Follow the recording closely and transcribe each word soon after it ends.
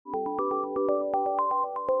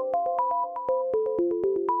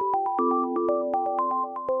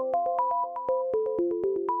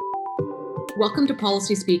Welcome to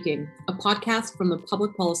Policy Speaking, a podcast from the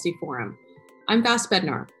Public Policy Forum. I'm Vas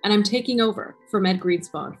Bednar, and I'm taking over from Ed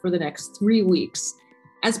Greenspon for the next 3 weeks.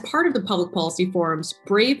 As part of the Public Policy Forum's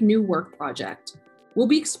Brave New Work project, we'll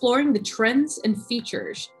be exploring the trends and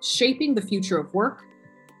features shaping the future of work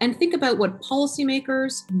and think about what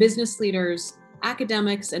policymakers, business leaders,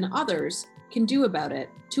 academics, and others can do about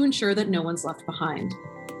it to ensure that no one's left behind.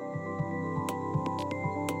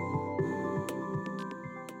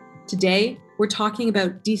 Today, we're talking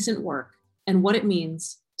about decent work and what it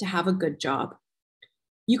means to have a good job.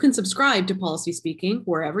 You can subscribe to Policy Speaking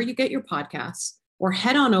wherever you get your podcasts, or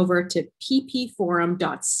head on over to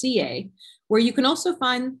ppforum.ca, where you can also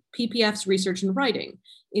find PPF's research and writing,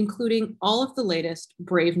 including all of the latest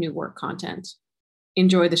Brave New Work content.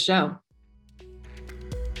 Enjoy the show.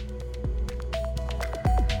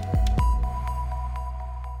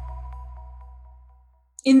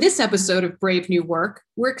 In this episode of Brave New Work,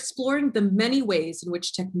 we're exploring the many ways in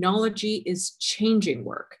which technology is changing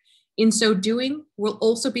work. In so doing, we'll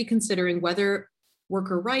also be considering whether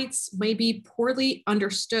worker rights may be poorly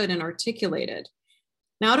understood and articulated.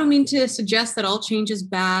 Now, I don't mean to suggest that all change is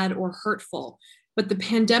bad or hurtful, but the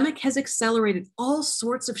pandemic has accelerated all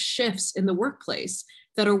sorts of shifts in the workplace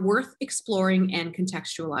that are worth exploring and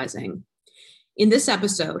contextualizing. In this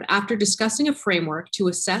episode, after discussing a framework to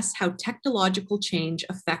assess how technological change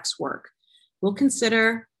affects work, we'll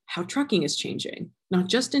consider how trucking is changing, not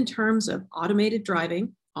just in terms of automated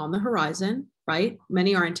driving on the horizon, right?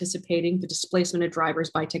 Many are anticipating the displacement of drivers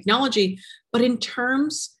by technology, but in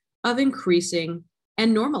terms of increasing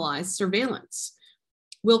and normalized surveillance.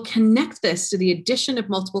 We'll connect this to the addition of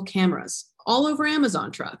multiple cameras all over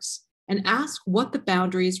Amazon trucks and ask what the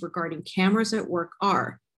boundaries regarding cameras at work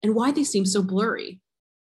are and why they seem so blurry.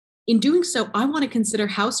 In doing so, I want to consider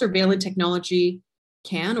how surveillance technology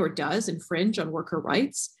can or does infringe on worker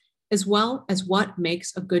rights, as well as what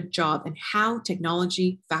makes a good job and how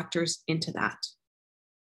technology factors into that.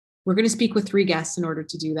 We're going to speak with 3 guests in order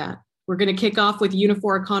to do that. We're going to kick off with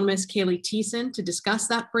Unifor economist Kaylee Thiessen to discuss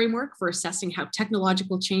that framework for assessing how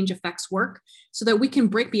technological change affects work so that we can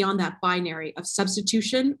break beyond that binary of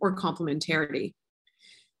substitution or complementarity.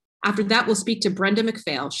 After that, we'll speak to Brenda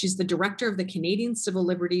McPhail. She's the director of the Canadian Civil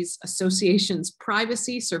Liberties Association's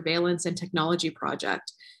Privacy, Surveillance, and Technology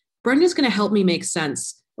Project. Brenda's going to help me make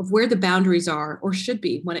sense of where the boundaries are or should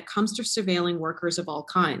be when it comes to surveilling workers of all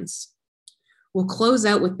kinds. We'll close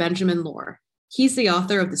out with Benjamin Lohr. He's the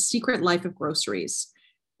author of The Secret Life of Groceries.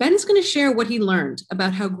 Ben's going to share what he learned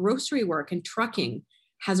about how grocery work and trucking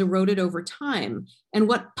has eroded over time and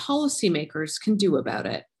what policymakers can do about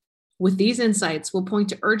it. With these insights, we'll point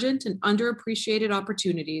to urgent and underappreciated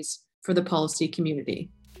opportunities for the policy community.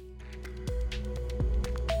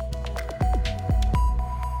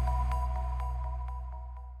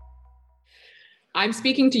 I'm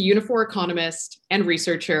speaking to Unifor economist and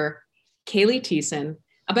researcher Kaylee Thiessen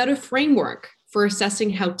about a framework for assessing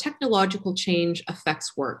how technological change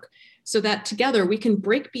affects work, so that together we can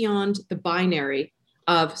break beyond the binary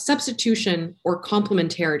of substitution or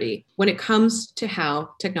complementarity when it comes to how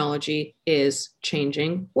technology is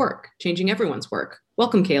changing work, changing everyone's work.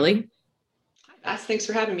 Welcome, Kaylee. Hi, Vas. Thanks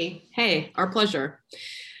for having me. Hey, our pleasure.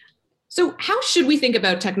 So how should we think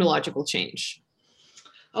about technological change?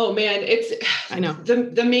 Oh man, I know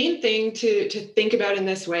the main thing to think about in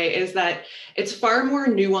this way is that it's far more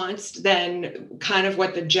nuanced than kind of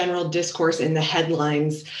what the general discourse in the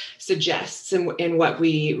headlines suggests and in what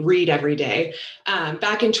we read every day.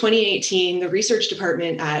 Back in 2018, the research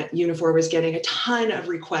department at Unifor was getting a ton of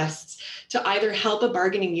requests to either help a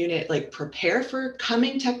bargaining unit like prepare for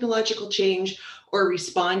coming technological change or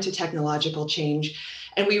respond to technological change.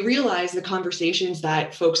 And we realized the conversations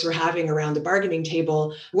that folks were having around the bargaining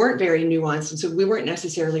table weren't very nuanced. And so we weren't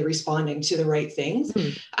necessarily responding to the right things.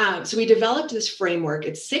 So we developed this framework.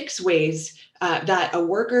 It's 6 ways that a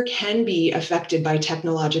worker can be affected by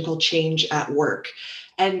technological change at work.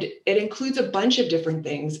 And it includes a bunch of different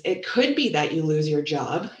things. It could be that you lose your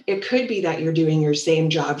job. It could be that you're doing your same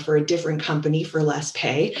job for a different company for less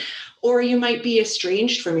pay. Or you might be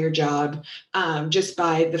estranged from your job just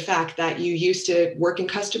by the fact that you used to work in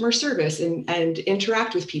customer service and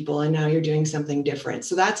interact with people, and now you're doing something different.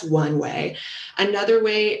 So that's one way. Another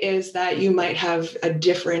way is that you might have a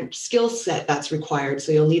different skill set that's required,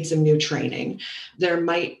 so you'll need some new training. There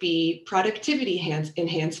might be productivity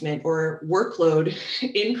enhancement or workload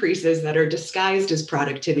increases that are disguised as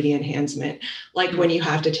productivity enhancement, like when you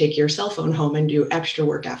have to take your cell phone home and do extra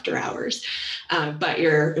work after hours, but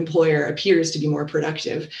your employer employer appears to be more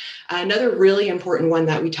productive. Another really important one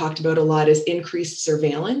that we talked about a lot is increased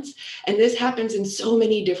surveillance. And this happens in so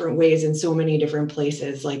many different ways in so many different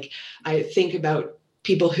places. Like I think about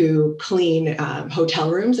people who clean hotel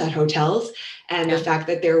rooms at hotels, and the fact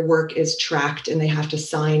that their work is tracked and they have to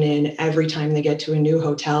sign in every time they get to a new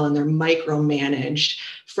hotel, and they're micromanaged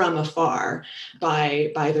from afar by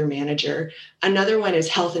their manager. Another one is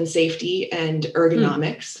health and safety and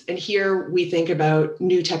ergonomics. And here we think about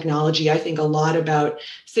new technology. I think a lot about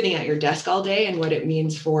sitting at your desk all day and what it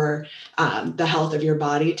means for the health of your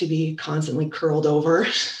body to be constantly curled over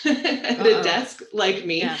at a desk like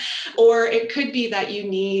me. Yeah. Or it could be that you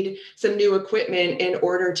need some new equipment in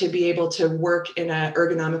order to be able to work in an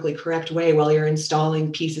ergonomically correct way while you're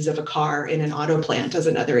installing pieces of a car in an auto plant, as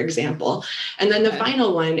another example. And then the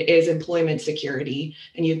final one is employment security.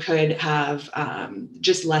 And you could have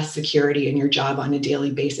just less security in your job on a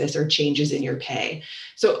daily basis, or changes in your pay.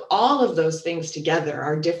 So all of those things together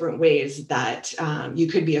are different ways that you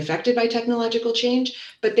could be affected by technological change,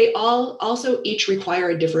 but they all also each require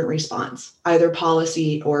a different response, either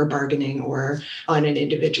policy or bargaining or on an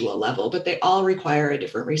individual level, but they all require a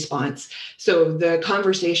different response. So the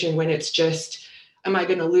conversation when it's just, am I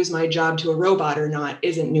going to lose my job to a robot or not,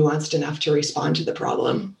 isn't nuanced enough to respond to the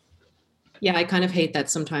problem. Yeah, I kind of hate that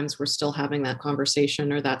sometimes we're still having that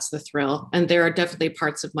conversation, or that's the thrill. And there are definitely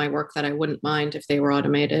parts of my work that I wouldn't mind if they were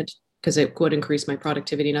automated, because it would increase my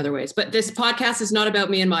productivity in other ways. But this podcast is not about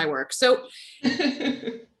me and my work. So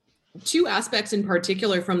two aspects in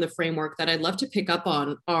particular from the framework that I'd love to pick up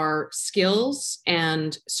on are skills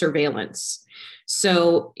and surveillance.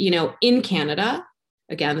 So, in Canada,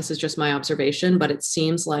 again, this is just my observation, but it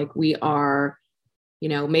seems like we are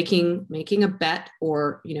making a bet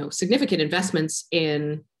or, significant investments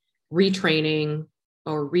in retraining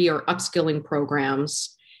or upskilling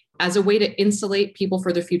programs as a way to insulate people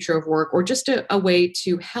for the future of work, or just a way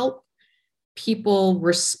to help people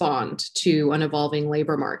respond to an evolving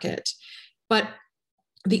labor market. But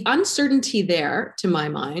the uncertainty there, to my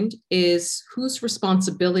mind, is whose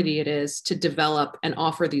responsibility it is to develop and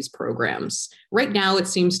offer these programs. Right now, it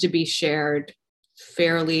seems to be shared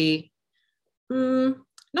fairly,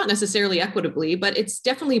 not necessarily equitably, but it's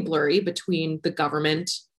definitely blurry between the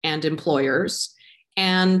government and employers.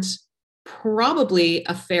 And probably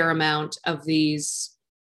a fair amount of these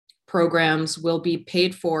programs will be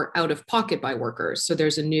paid for out of pocket by workers. So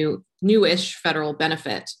there's a newish federal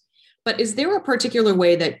benefit. But is there a particular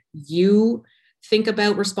way that you think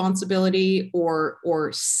about responsibility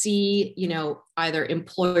or see, either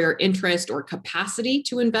employer interest or capacity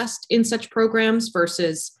to invest in such programs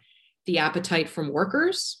versus the appetite from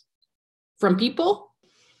workers, from people?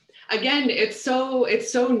 Again, it's so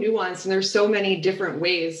nuanced, and there's so many different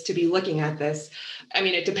ways to be looking at this. I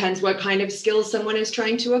mean, it depends what kind of skills someone is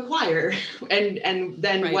trying to acquire, and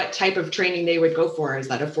then what type of training they would go for. Is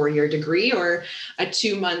that a 4-year degree or a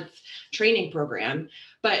 2-month training program?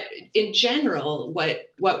 But in general, what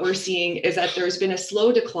we're seeing is that there's been a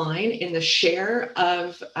slow decline in the share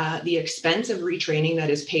of the expense of retraining that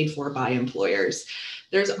is paid for by employers.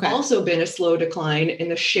 There's also been a slow decline in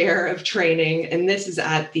the share of training, and this is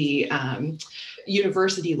at the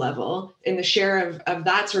university level, in the share of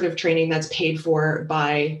that sort of training that's paid for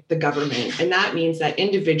by the government. And that means that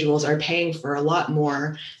individuals are paying for a lot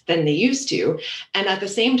more than they used to. And at the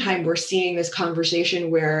same time, we're seeing this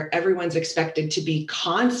conversation where everyone's expected to be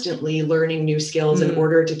constantly learning new skills in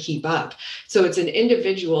order to keep up. So it's an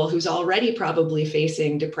individual who's already probably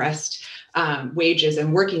facing depressed wages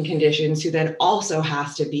and working conditions, who then also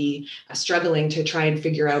has to be struggling to try and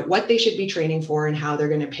figure out what they should be training for and how they're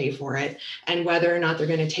going to pay for it, and whether or not they're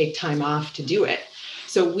going to take time off to do it.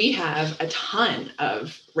 So we have a ton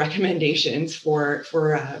of recommendations for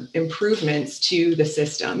improvements to the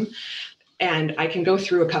system. And I can go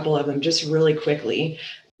through a couple of them just really quickly.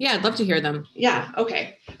 Yeah, I'd love to hear them. Yeah.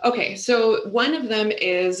 Okay. So one of them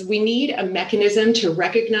is we need a mechanism to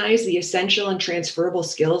recognize the essential and transferable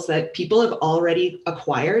skills that people have already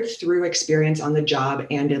acquired through experience on the job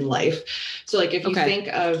and in life. So like if you think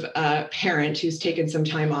of a parent who's taken some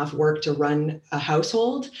time off work to run a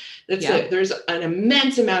household, there's an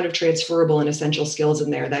immense amount of transferable and essential skills in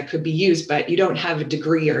there that could be used, but you don't have a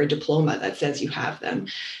degree or a diploma that says you have them.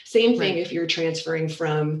 Same thing if you're transferring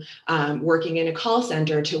from working in a call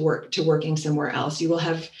center to working somewhere else. You will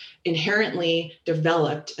have inherently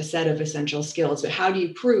developed a set of essential skills, but how do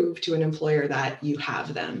you prove to an employer that you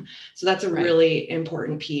have them? So that's a really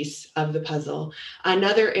important piece of the puzzle.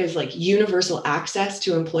 Another is like universal access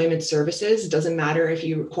to employment services. It doesn't matter if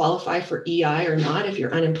you qualify for EI or not. If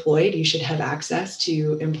you're unemployed, you should have access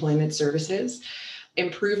to employment services.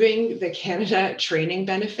 improving the Canada training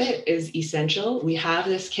benefit is essential. We have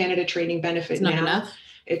this Canada training benefit now. Enough.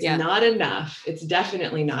 It's not enough. It's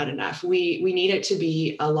definitely not enough. We need it to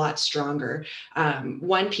be a lot stronger.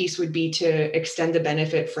 One piece would be to extend the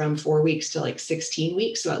benefit from 4 weeks to like 16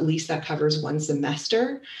 weeks. So at least that covers one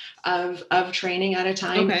semester of training at a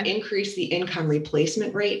time. Okay. Increase the income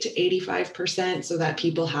replacement rate to 85% so that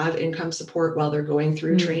people have income support while they're going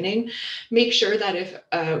through training. Make sure that if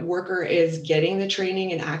a worker is getting the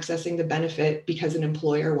training and accessing the benefit because an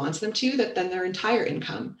employer wants them to, that then their entire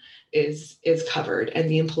income is covered and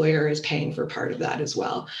the employer is paying for part of that as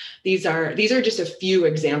well. These are just a few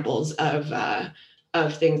examples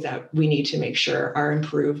of things that we need to make sure are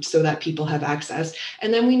improved so that people have access.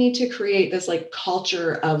 And then we need to create this like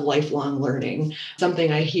culture of lifelong learning, something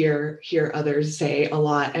I hear others say a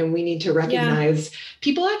lot. And we need to recognize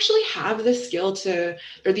people actually have the skill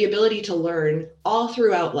or the ability to learn all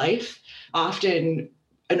throughout life. Often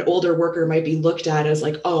an older worker might be looked at as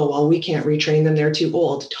like, oh, well, we can't retrain them. They're too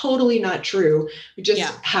old. Totally not true. We just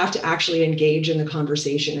have to actually engage in the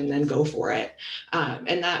conversation and then go for it.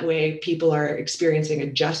 And that way people are experiencing a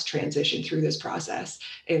just transition through this process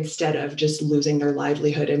instead of just losing their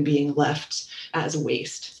livelihood and being left as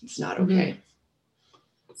waste. It's not okay.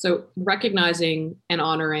 So recognizing and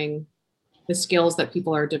honoring the skills that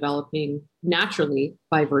people are developing naturally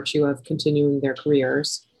by virtue of continuing their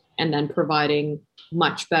careers, and then providing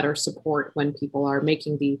much better support when people are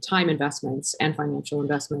making the time investments and financial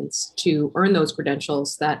investments to earn those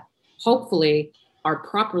credentials that hopefully are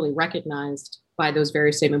properly recognized by those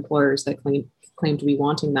very same employers that claim to be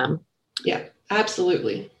wanting them. Yeah,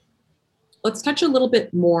 absolutely. Let's touch a little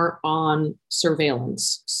bit more on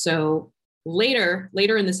surveillance. So later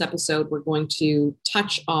in this episode, we're going to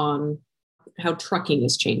touch on how trucking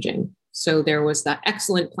is changing. So there was that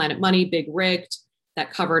excellent Planet Money, Big Rigged,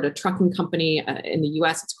 that covered a trucking company in the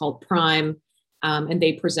US. It's called Prime. And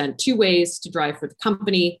they present two ways to drive for the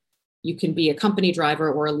company. You can be a company driver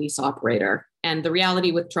or a lease operator. And the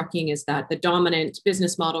reality with trucking is that the dominant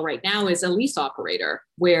business model right now is a lease operator,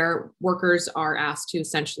 where workers are asked to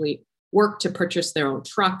essentially work to purchase their own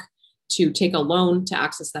truck, to take a loan to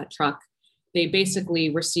access that truck. They basically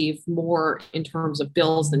receive more in terms of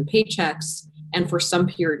bills than paychecks. And for some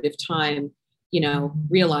period of time,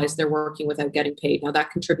 realize they're working without getting paid. Now that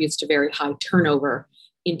contributes to very high turnover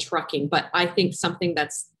in trucking, but I think something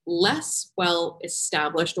that's less well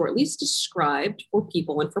established, or at least described for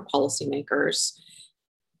people and for policymakers,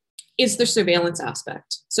 is the surveillance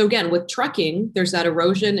aspect. So again, with trucking, there's that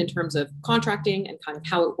erosion in terms of contracting and kind of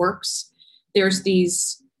how it works. There's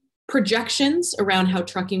these projections around how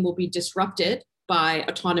trucking will be disrupted by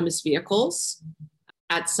autonomous vehicles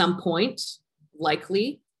at some point,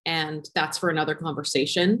 likely. And that's for another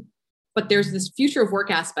conversation. But there's this future of work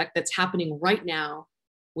aspect that's happening right now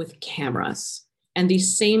with cameras and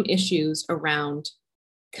these same issues around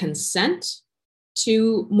consent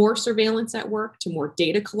to more surveillance at work, to more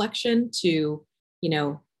data collection, to,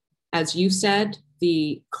 as you said,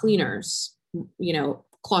 the cleaners,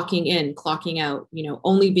 clocking in, clocking out,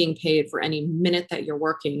 only being paid for any minute that you're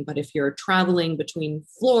working. But if you're traveling between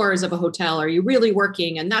floors of a hotel, are you really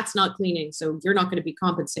working? And that's not cleaning, so you're not going to be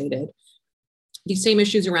compensated. These same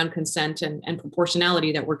issues around consent and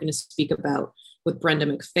proportionality that we're going to speak about with Brenda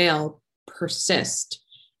McPhail persist.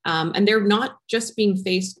 And they're not just being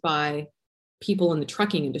faced by people in the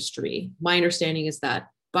trucking industry. My understanding is that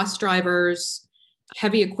bus drivers,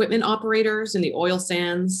 heavy equipment operators in the oil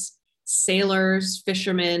sands, sailors,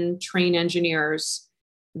 fishermen, train engineers,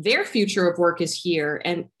 their future of work is here,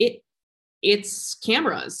 and it's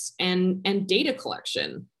cameras and data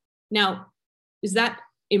collection. Now, is that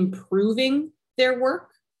improving their work?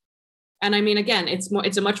 And I mean, again, it's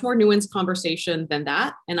a much more nuanced conversation than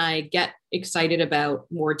that. And I get excited about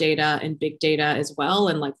more data and big data as well,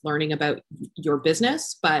 and like learning about your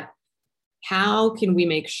business. But how can we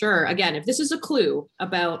make sure, again, if this is a clue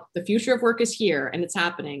about the future of work is here and it's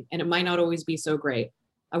happening, and it might not always be so great,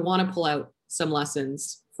 I want to pull out some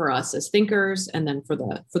lessons for us as thinkers, and then for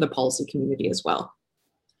the policy community as well.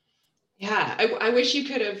 Yeah, I wish you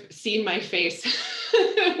could have seen my face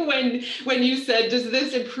when you said, does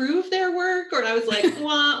this improve their work? Or I was like,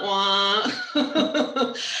 wah,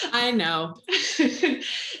 wah. I know.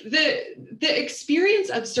 The experience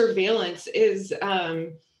of surveillance is,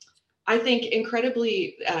 I think,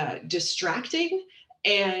 incredibly distracting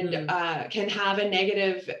and can have a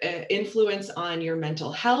negative influence on your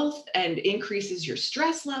mental health and increases your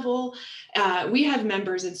stress level. We have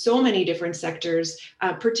members in so many different sectors,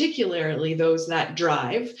 particularly those that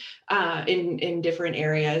drive in different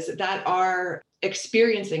areas, that are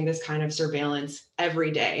experiencing this kind of surveillance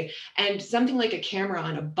every day. And something like a camera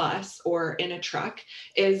on a bus or in a truck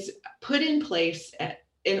is put in place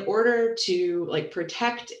in order to like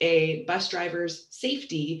protect a bus driver's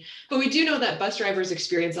safety. But we do know that bus drivers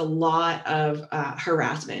experience a lot of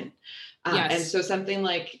harassment. Yes. And so something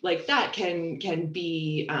like that can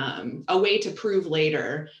be a way to prove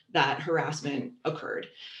later that harassment occurred.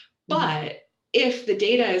 But if the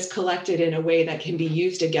data is collected in a way that can be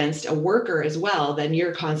used against a worker as well, then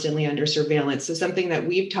you're constantly under surveillance. So something that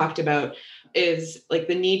we've talked about is like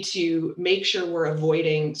the need to make sure we're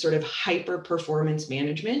avoiding sort of hyper performance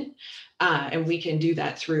management. And we can do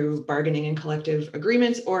that through bargaining and collective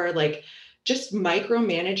agreements, or like just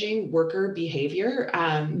micromanaging worker behavior.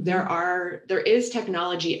 There is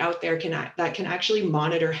technology out there that can actually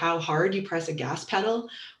monitor how hard you press a gas pedal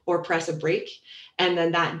or press a brake. And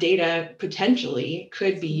then that data potentially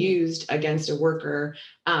could be used against a worker.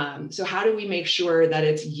 So how do we make sure that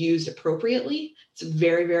it's used appropriately? It's a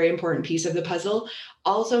very, very important piece of the puzzle.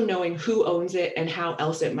 Also knowing who owns it and how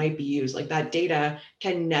else it might be used. Like that data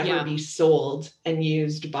can never be sold and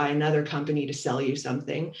used by another company to sell you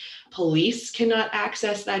something. Police cannot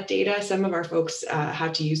access that data. Some of our folks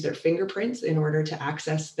have to use their fingerprints in order to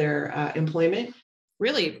access their employment.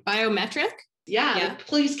 Really? Biometric? Yeah.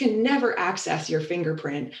 Police can never access your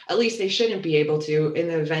fingerprint. At least they shouldn't be able to in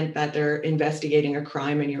the event that they're investigating a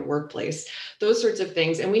crime in your workplace, those sorts of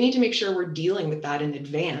things. And we need to make sure we're dealing with that in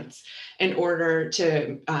advance in order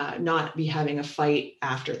to not be having a fight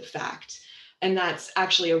after the fact. And that's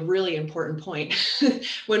actually a really important point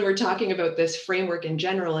when we're talking about this framework in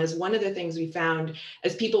general. Is one of the things we found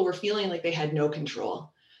as people were feeling like they had no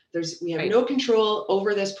control. We have no control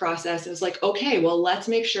over this process. It's like, okay, well, let's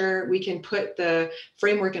make sure we can put the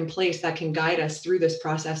framework in place that can guide us through this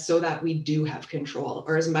process so that we do have control,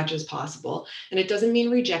 or as much as possible. And it doesn't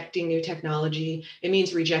mean rejecting new technology. It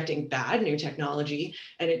means rejecting bad new technology.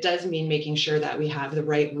 And it does mean making sure that we have the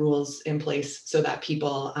right rules in place so that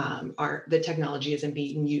people the technology isn't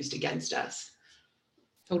being used against us.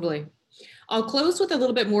 Totally. I'll close with a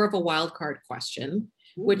little bit more of a wild card question,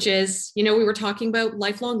 which is, we were talking about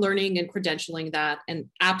lifelong learning and credentialing that. And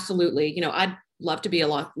absolutely, I'd love to be a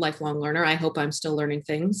lifelong learner. I hope I'm still learning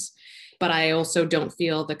things, but I also don't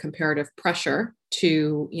feel the comparative pressure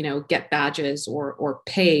to, get badges or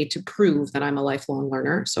pay to prove that I'm a lifelong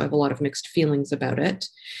learner. So I have a lot of mixed feelings about it.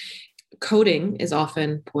 Coding is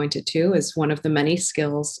often pointed to as one of the many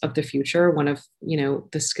skills of the future, one of,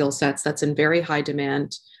 the skill sets that's in very high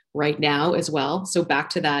demand right now as well. So back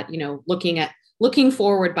to that, looking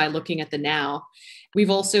forward by looking at the now. We've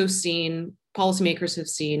also seen, policymakers have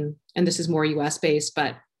seen, and this is more US based,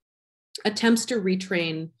 but attempts to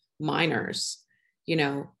retrain minors,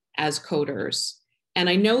 as coders. And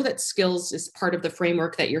I know that skills is part of the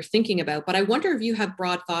framework that you're thinking about, but I wonder if you have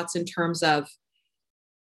broad thoughts in terms of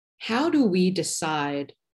how do we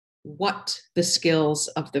decide what the skills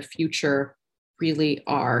of the future really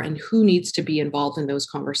are and who needs to be involved in those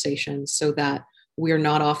conversations so that we're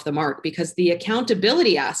not off the mark? Because the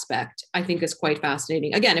accountability aspect, I think, is quite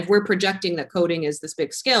fascinating. Again, if we're projecting that coding is this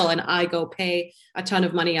big skill and I go pay a ton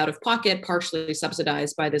of money out of pocket, partially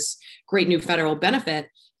subsidized by this great new federal benefit,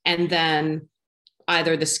 and then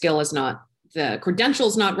either the skill is not, the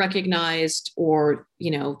credentials not recognized, or,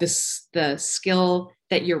 the skill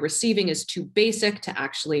that you're receiving is too basic to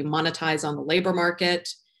actually monetize on the labor market.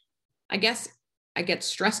 I guess I get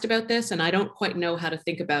stressed about this and I don't quite know how to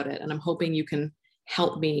think about it. And I'm hoping you can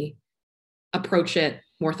help me approach it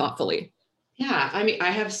more thoughtfully. Yeah, I mean,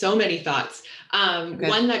 I have so many thoughts.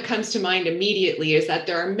 One that comes to mind immediately is that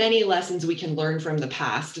there are many lessons we can learn from the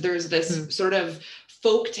past. There's this sort of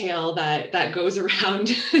folk tale that goes around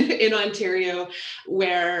in Ontario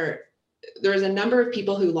where there's a number of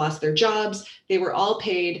people who lost their jobs. They were all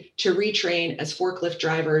paid to retrain as forklift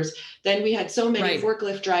drivers. Then we had so many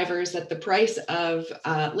forklift drivers that the price of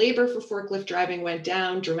labor for forklift driving went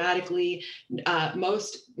down dramatically. Not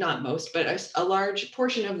most, but a large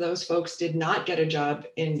portion of those folks did not get a job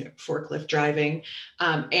in forklift driving.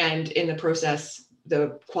 And in the process,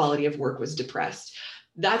 the quality of work was depressed.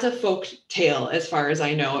 That's a folk tale, as far as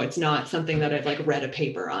I know. It's not something that I've read a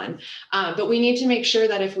paper on. But we need to make sure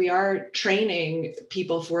that if we are training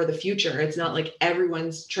people for the future, it's not like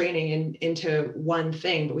everyone's training into one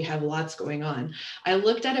thing, but we have lots going on. I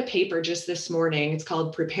looked at a paper just this morning. It's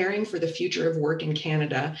called Preparing for the Future of Work in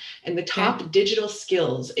Canada. And the top digital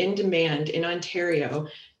skills in demand in Ontario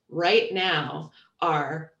right now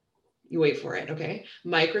are, you wait for it, okay?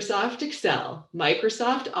 Microsoft Excel,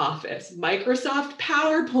 Microsoft Office, Microsoft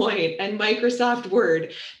PowerPoint, and Microsoft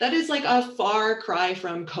Word. That is like a far cry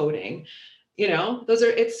from coding.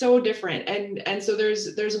 it's so different. And so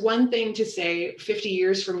there's one thing to say 50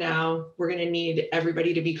 years from now, we're going to need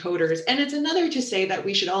everybody to be coders. And it's another to say that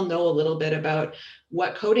we should all know a little bit about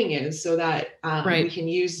what coding is so that we can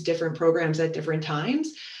use different programs at different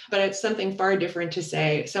times. But it's something far different to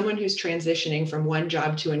say someone who's transitioning from one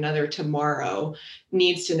job to another tomorrow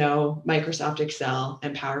needs to know Microsoft Excel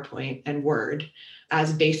and PowerPoint and Word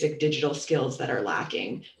as basic digital skills that are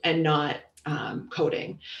lacking, and not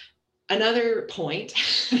coding. Another point,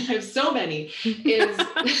 I have so many,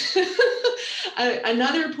 is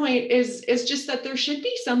another point is just that there should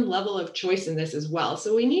be some level of choice in this as well.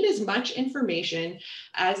 So we need as much information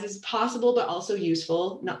as is possible, but also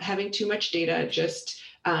useful. Not having too much data just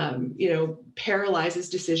paralyzes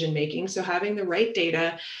decision making. So having the right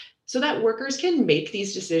data so that workers can make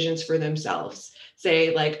these decisions for themselves.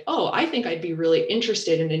 Say like, oh, I think I'd be really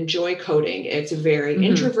interested and enjoy coding. It's a very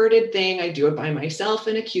introverted thing. I do it by myself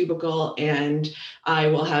in a cubicle, and I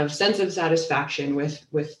will have sense of satisfaction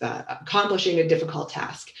with accomplishing a difficult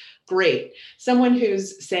task. Great. Someone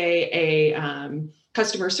who's, say, a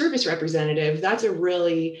customer service representative, that's a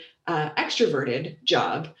really extroverted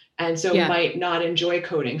job, and so might not enjoy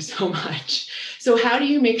coding so much. So how do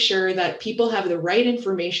you make sure that people have the right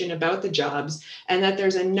information about the jobs, and that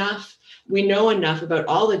there's enough, we know enough about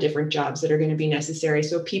all the different jobs that are going to be necessary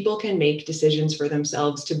so people can make decisions for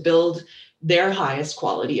themselves to build their highest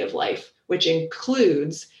quality of life, which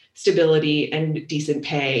includes stability and decent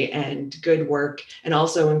pay and good work, and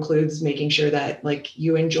also includes making sure that like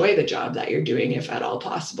you enjoy the job that you're doing, if at all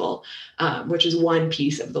possible, which is one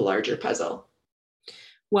piece of the larger puzzle.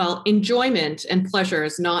 Well, enjoyment and pleasure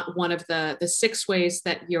is not one of the 6 ways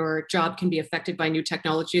that your job can be affected by new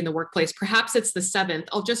technology in the workplace. Perhaps it's the 7th.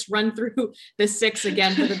 I'll just run through the 6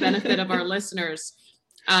 again for the benefit of our listeners.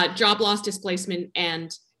 Job loss, displacement,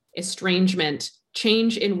 and estrangement,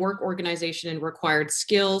 change in work organization and required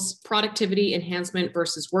skills, productivity enhancement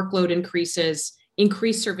versus workload increases,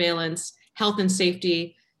 increased surveillance, health and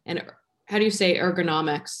safety, and how do you say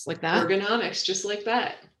ergonomics, like that? Ergonomics, just like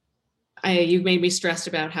that. You've made me stressed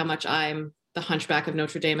about how much I'm the Hunchback of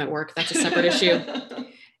Notre Dame at work. That's a separate issue.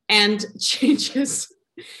 And changes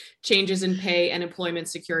in pay and employment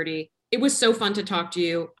security. It was so fun to talk to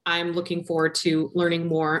you. I'm looking forward to learning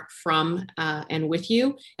more from and with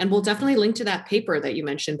you. And we'll definitely link to that paper that you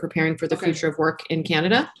mentioned, Preparing for the Future of Work in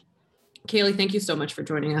Canada. Kaylee, thank you so much for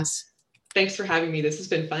joining us. Thanks for having me. This has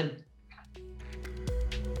been fun.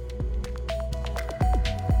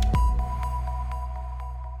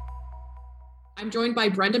 I'm joined by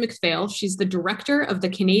Brenda McPhail. She's the director of the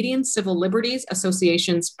Canadian Civil Liberties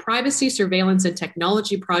Association's Privacy, Surveillance, and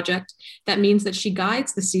Technology Project. That means that she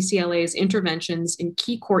guides the CCLA's interventions in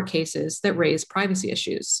key court cases that raise privacy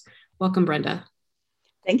issues. Welcome, Brenda.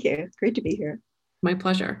 Thank you. Great to be here. My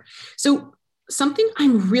pleasure. So something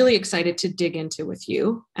I'm really excited to dig into with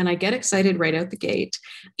you, and I get excited right out the gate,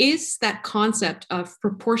 is that concept of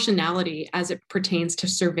proportionality as it pertains to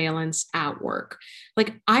surveillance at work.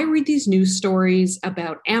 Like, I read these news stories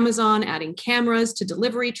about Amazon adding cameras to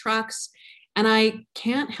delivery trucks, and I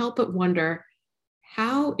can't help but wonder,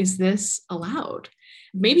 how is this allowed?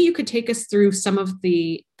 Maybe you could take us through some of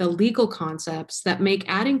the legal concepts that make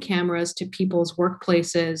adding cameras to people's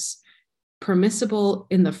workplaces permissible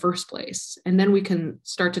in the first place. And then we can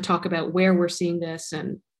start to talk about where we're seeing this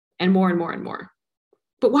and more and more and more.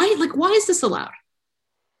 But why is this allowed?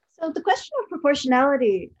 So the question of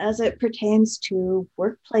proportionality as it pertains to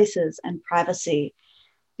workplaces and privacy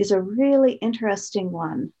is a really interesting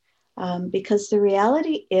one, because the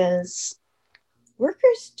reality is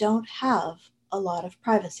workers don't have a lot of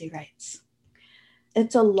privacy rights.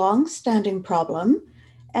 It's a long-standing problem,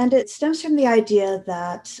 and it stems from the idea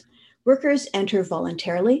that workers enter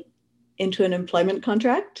voluntarily into an employment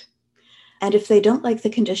contract. And if they don't like the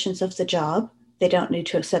conditions of the job, they don't need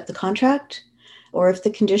to accept the contract. Or if the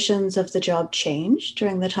conditions of the job change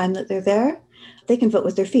during the time that they're there, they can vote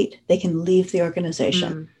with their feet. They can leave the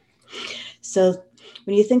organization. So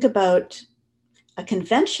when you think about a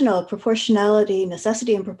conventional proportionality,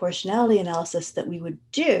 necessity and proportionality analysis that we would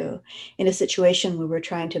do in a situation where we're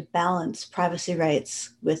trying to balance privacy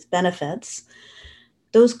rights with benefits,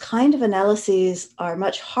 those kind of analyses are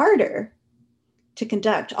much harder to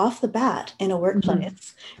conduct off the bat in a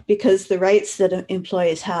workplace because the rights that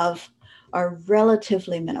employees have are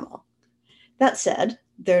relatively minimal. That said,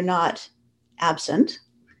 they're not absent.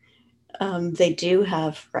 They do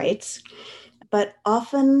have rights, but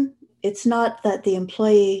often it's not that the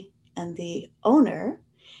employee and the owner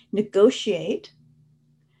negotiate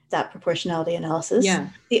that proportionality analysis. Yeah.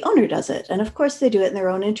 The owner does it. And of course they do it in their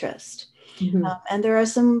own interest. And there are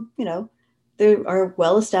some, There are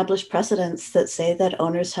well-established precedents that say that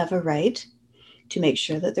owners have a right to make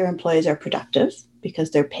sure that their employees are productive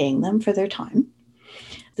because they're paying them for their time.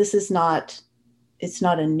 This is not, it's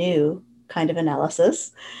not a new kind of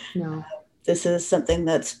analysis. No. This is something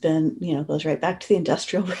that's been, goes right back to the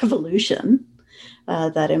Industrial Revolution,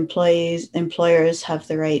 that employers have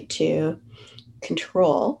the right to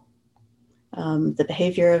control the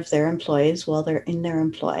behavior of their employees while they're in their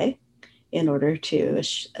employ in order to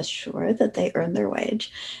assure that they earn their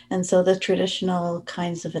wage. And so the traditional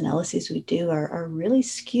kinds of analyses we do are really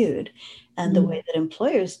skewed. And the way that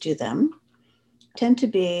employers do them tend to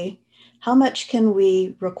be, how much can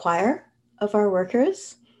we require of our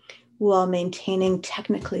workers while maintaining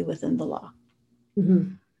technically within the law?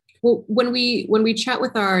 Mm-hmm. Well, when we chat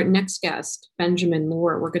with our next guest, Benjamin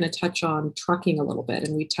Moore, we're going to touch on trucking a little bit.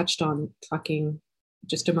 And we touched on trucking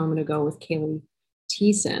just a moment ago with Kaylee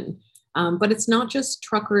Thiessen. But it's not just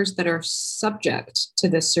truckers that are subject to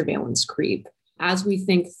this surveillance creep. As we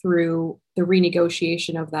think through the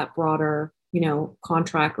renegotiation of that broader,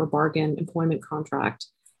 contract or bargain employment contract,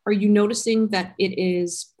 are you noticing that it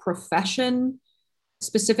is profession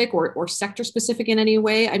specific or sector specific in any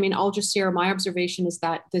way? I mean, I'll just share my observation is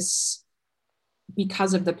that this,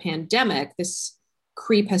 because of the pandemic, this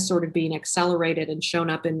creep has sort of been accelerated and shown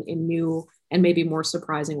up in new and maybe more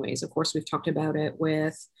surprising ways. Of course, we've talked about it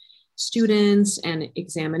with students and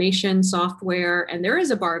examination software, and there is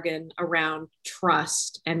a bargain around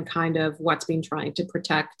trust and kind of what's being trying to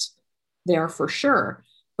protect there for sure.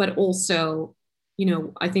 But also,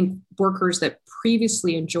 I think workers that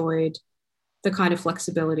previously enjoyed the kind of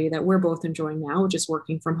flexibility that we're both enjoying now, just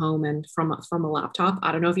working from home and from a laptop.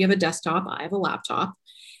 I don't know if you have a desktop, I have a laptop,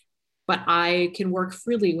 but I can work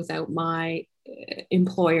freely without my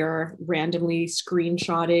employer randomly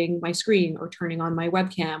screenshotting my screen or turning on my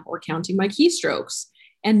webcam or counting my keystrokes.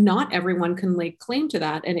 And not everyone can lay claim to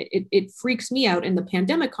that. And it freaks me out in the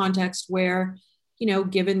pandemic context where,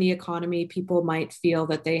 given the economy, people might feel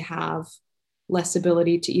that they have less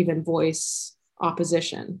ability to even voice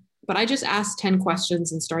opposition. But I just asked 10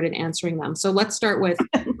 questions and started answering them. So let's start with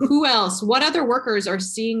who else? What other workers are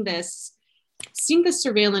seeing this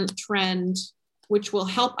surveillance trend, which will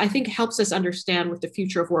helps us understand with the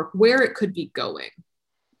future of work, where it could be going?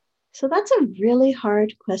 So that's a really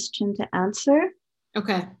hard question to answer.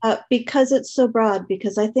 Okay. Because it's so broad,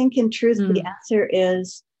 because I think in truth, the answer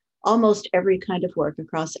is almost every kind of work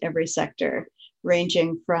across every sector,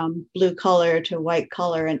 ranging from blue collar to white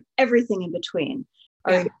collar and everything in between,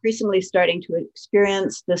 are increasingly starting to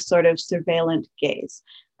experience this sort of surveillance gaze.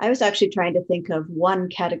 I was actually trying to think of one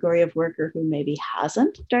category of worker who maybe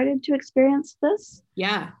hasn't started to experience this.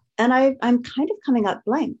 Yeah. And I'm kind of coming up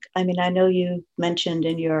blank. I mean, I know you mentioned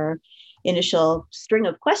in your initial string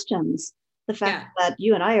of questions the fact that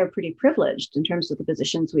you and I are pretty privileged in terms of the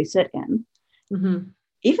positions we sit in,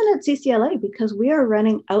 even at CCLA, because we are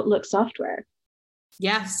running Outlook software.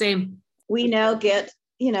 Yeah, same. We now get,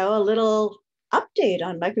 a little update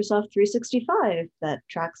on Microsoft 365 that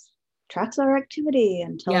tracks our activity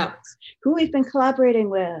and tells us who we've been collaborating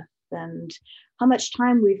with and how much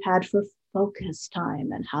time we've had for focus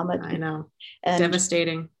time and how much. I know.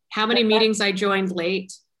 Devastating. How many meetings I joined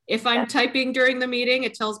late. If I'm typing during the meeting,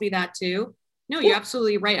 it tells me that too. No, you're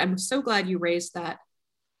absolutely right. I'm so glad you raised that.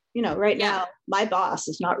 Right now, my boss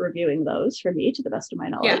is not reviewing those for me to the best of my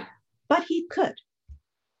knowledge, but he could.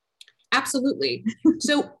 Absolutely.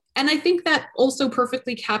 So, and I think that also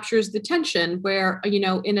perfectly captures the tension where,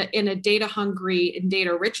 in a data hungry and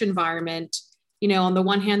data rich environment, on the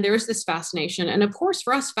one hand, there is this fascination. And of course,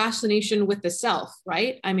 for us, fascination with the self,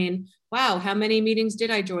 right? I mean, wow, how many meetings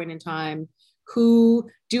did I join in time? Who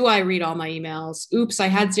do I read all my emails? Oops, I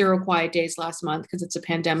had 0 quiet days last month because it's a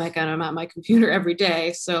pandemic and I'm at my computer every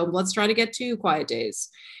day. So let's try to get 2 quiet days.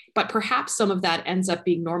 But perhaps some of that ends up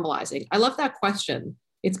being normalizing. I love that question.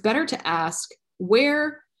 It's better to ask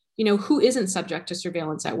where, who isn't subject to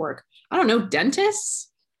surveillance at work? I don't know, dentists?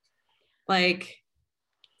 Like,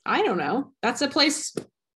 I don't know. That's a place.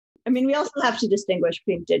 I mean, we also have to distinguish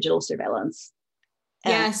between digital surveillance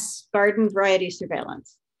and garden variety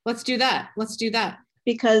surveillance. Let's do that.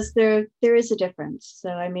 Because there is a difference. So,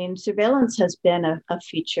 I mean, surveillance has been a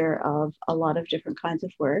feature of a lot of different kinds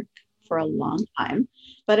of work for a long time,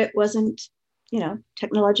 but it wasn't,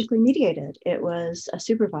 technologically mediated. It was a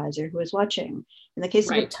supervisor who was watching. In the case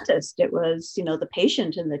of a dentist, it was, the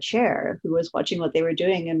patient in the chair who was watching what they were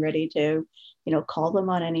doing and ready to, call them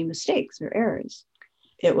on any mistakes or errors.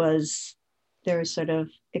 There was sort of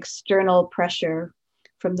external pressure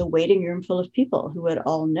from the waiting room full of people who would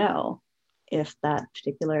all know if that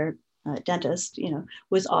particular dentist,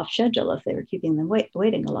 was off schedule, if they were keeping them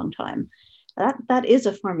waiting a long time. that is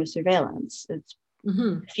a form of surveillance. It's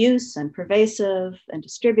diffuse and pervasive and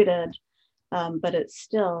distributed, but it's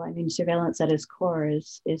still, I mean, surveillance at its core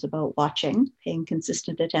is about watching, paying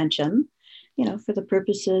consistent attention, for the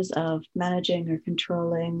purposes of managing or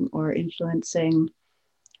controlling or influencing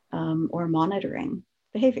or monitoring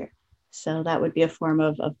behavior. So that would be a form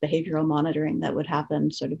of behavioral monitoring that would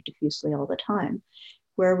happen sort of diffusely all the time.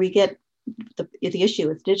 Where we get the issue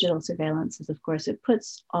with digital surveillance is, of course, it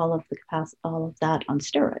puts all of that on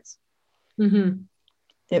steroids. Mm-hmm.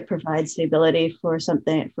 It provides the ability for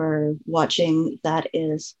watching that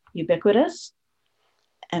is ubiquitous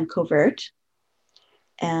and covert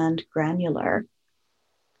and granular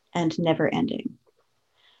and never ending.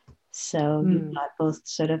 So you've got both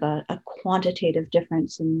sort of a quantitative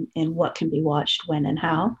difference in what can be watched, when, and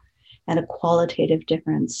how, and a qualitative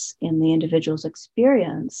difference in the individual's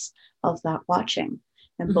experience of that watching.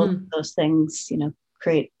 And both of those things,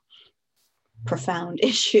 create profound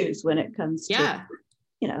issues when it comes to,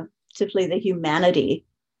 simply the humanity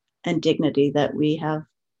and dignity that we have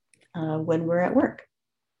when we're at work.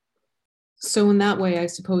 So in that way, I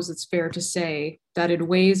suppose it's fair to say that in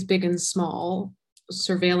ways big and small,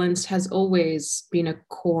 surveillance has always been a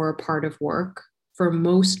core part of work for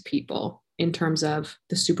most people in terms of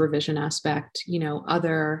the supervision aspect,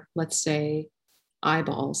 other, let's say,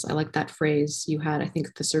 eyeballs. I like that phrase you had, I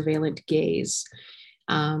think, the surveillant gaze.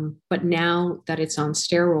 But now that it's on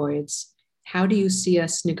steroids, how do you see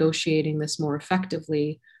us negotiating this more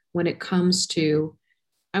effectively when it comes to,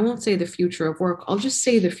 I won't say the future of work, I'll just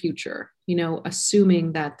say the future,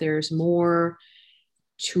 assuming that there's more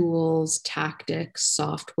tools, tactics,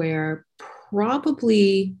 software,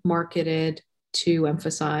 probably marketed to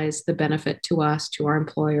emphasize the benefit to us, to our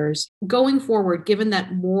employers. Going forward, given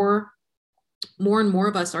that more and more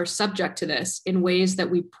of us are subject to this in ways that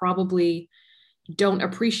we probably don't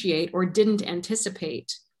appreciate or didn't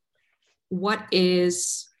anticipate, what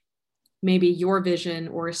is maybe your vision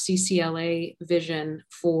or a CCLA vision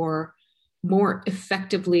for more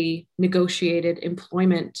effectively negotiated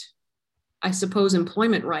employment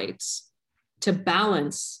rights to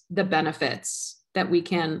balance the benefits that we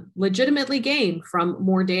can legitimately gain from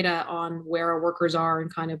more data on where our workers are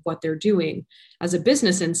and kind of what they're doing as a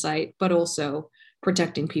business insight, but also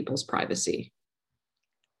protecting people's privacy?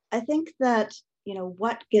 I think that,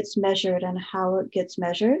 what gets measured and how it gets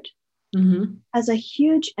measured has a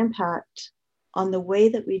huge impact on the way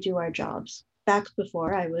that we do our jobs. Back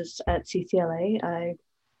before I was at CCLA,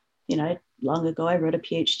 long ago, I wrote a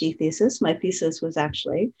PhD thesis. My thesis was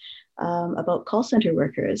actually about call center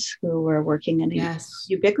workers who were working in a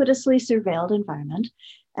ubiquitously surveilled environment.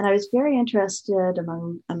 And I was very interested,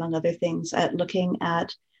 among other things, at looking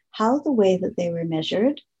at how the way that they were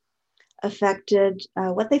measured affected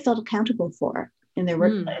what they felt accountable for in their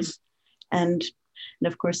workplace. And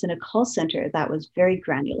of course, in a call center, that was very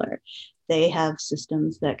granular. They have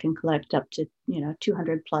systems that can collect up to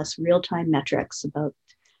 200 plus real-time metrics about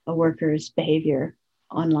a worker's behavior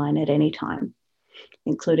online at any time,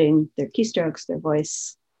 including their keystrokes, their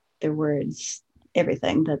voice, their words,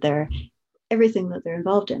 everything that they're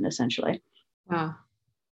involved in, essentially. Wow.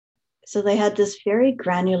 So they had this very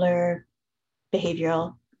granular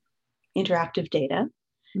behavioral interactive data.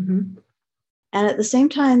 Mm-hmm. And at the same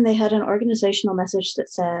time, they had an organizational message that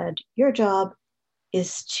said, your job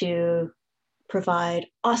is to provide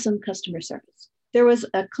awesome customer service. There was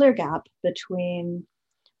a clear gap between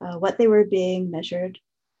what they were being measured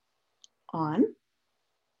on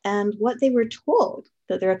and what they were told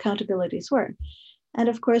that their accountabilities were. And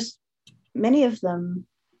of course, many of them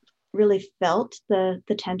really felt the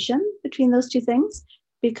tension between those two things,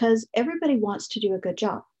 because everybody wants to do a good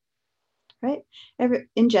job, right?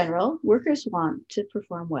 In general, workers want to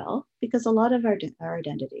perform well because a lot of our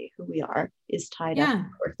identity, who we are, is tied up in the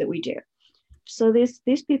work that we do. So these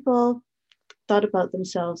people thought about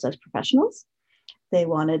themselves as professionals. They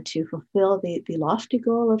wanted to fulfill the lofty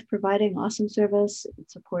goal of providing awesome service,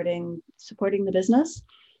 supporting the business.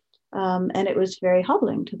 And it was very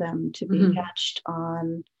humbling to them to be judged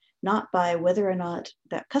on not by whether or not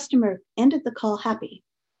that customer ended the call happy,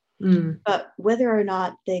 but whether or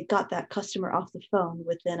not they got that customer off the phone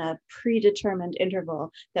within a predetermined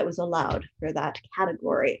interval that was allowed for that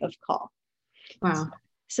category of call. Wow.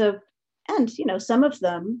 So, and, some of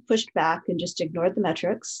them pushed back and just ignored the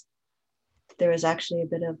metrics. There was actually a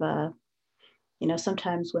bit of a,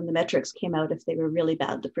 sometimes when the metrics came out, if they were really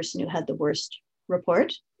bad, the person who had the worst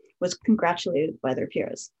report was congratulated by their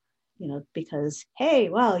peers, because, hey,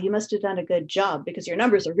 wow, you must have done a good job because your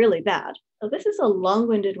numbers are really bad. So this is a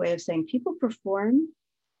long-winded way of saying people perform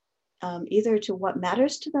either to what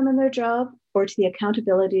matters to them in their job or to the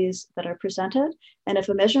accountabilities that are presented. And if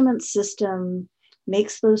a measurement system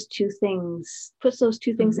puts those two things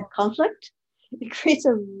in conflict, it creates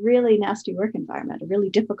a really nasty work environment, a really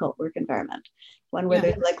difficult work environment, one where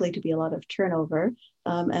there's likely to be a lot of turnover,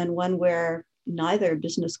 and one where neither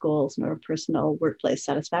business goals nor personal workplace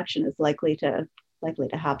satisfaction is likely to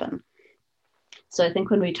happen. So I think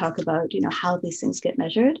when we talk about, how these things get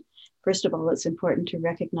measured, first of all, it's important to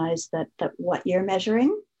recognize that what you're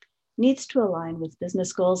measuring needs to align with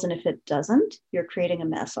business goals. And if it doesn't, you're creating a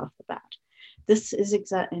mess off the bat. This is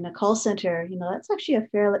in a call center, that's actually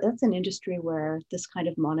that's an industry where this kind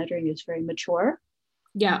of monitoring is very mature.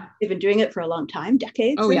 Yeah. They've been doing it for a long time,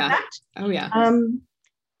 decades. Oh, yeah. Fact. Oh, yeah.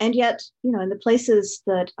 And yet, in the places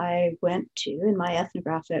that I went to in my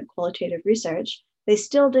ethnographic qualitative research, they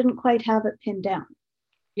still didn't quite have it pinned down.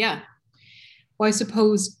 Yeah. Well, I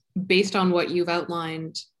suppose based on what you've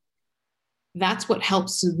outlined, that's what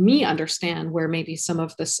helps me understand where maybe some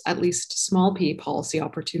of this, at least small p policy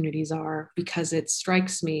opportunities are, because it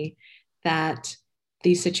strikes me that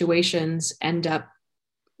these situations end up,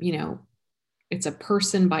 it's a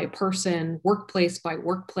person by person, workplace by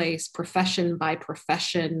workplace, profession by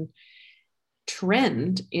profession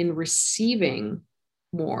trend in receiving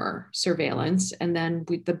more surveillance. And then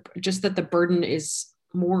just that the burden is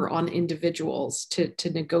more on individuals to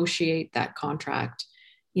negotiate that contract,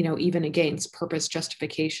 even against purpose,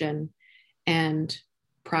 justification, and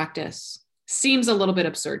practice, seems a little bit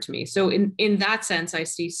absurd to me. So in that sense, I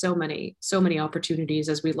see so many opportunities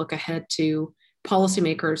as we look ahead to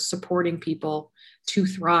policymakers supporting people to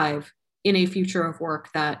thrive in a future of work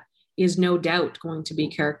that is no doubt going to be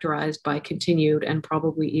characterized by continued and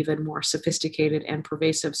probably even more sophisticated and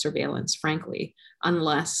pervasive surveillance, frankly,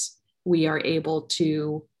 unless we are able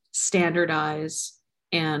to standardize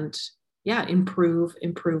and improve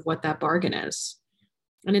what that bargain is.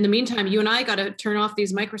 And in the meantime, you and I got to turn off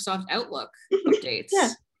these Microsoft Outlook updates. Yeah.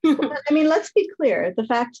 Well, let's be clear. The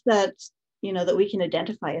fact that, that we can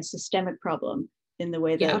identify a systemic problem in the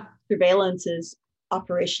way that surveillance is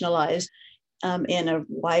operationalized in a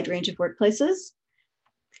wide range of workplaces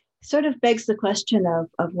sort of begs the question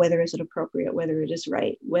of whether is it appropriate, whether it is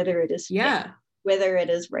right, whether it is whether it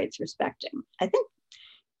is rights respecting. I think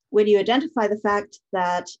when you identify the fact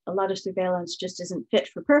that a lot of surveillance just isn't fit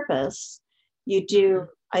for purpose, you do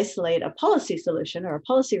isolate a policy solution or a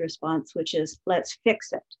policy response, which is let's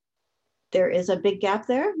fix it. There is a big gap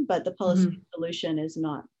there, but the policy solution is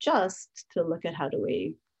not just to look at how do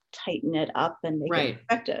we tighten it up and make it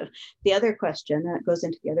effective. The other question, and it goes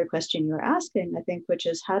into the other question you were asking, I think, which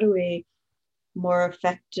is how do we more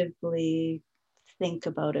effectively think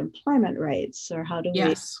about employment rights, or how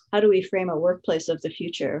do we frame a workplace of the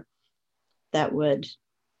future that would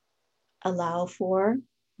allow for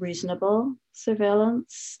reasonable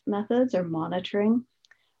surveillance methods or monitoring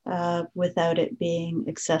without it being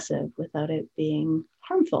excessive, without it being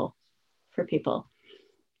harmful for people.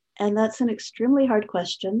 And that's an extremely hard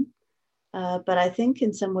question. But I think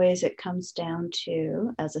in some ways it comes down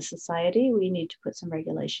to, as a society, we need to put some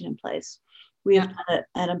regulation in place. We have done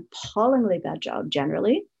an appallingly bad job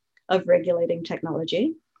generally of regulating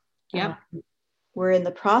technology. We're in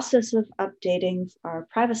the process of updating our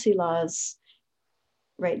privacy laws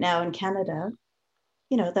right now in Canada,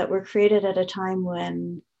 that were created at a time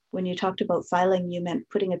when you talked about filing, you meant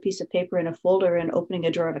putting a piece of paper in a folder and opening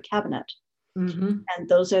a drawer of a cabinet. And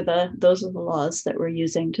those are the laws that we're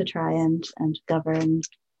using to try and govern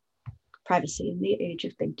privacy in the age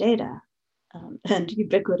of big data and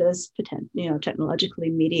ubiquitous, technologically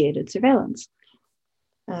mediated surveillance.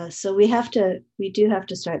 So we do have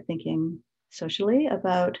to start thinking socially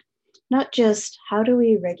about not just how do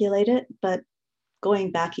we regulate it, but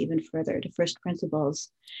going back even further to first principles.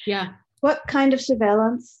 What kind of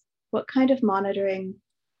surveillance, what kind of monitoring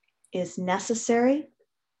is necessary?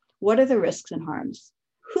 What are the risks and harms?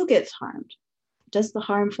 Who gets harmed? Does the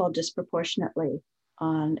harm fall disproportionately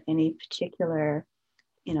on any particular,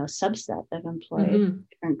 subset of employed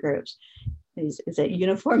different groups? Is it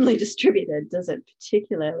uniformly distributed? Does it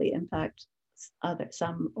particularly impact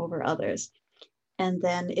some over others? And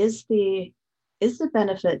then is the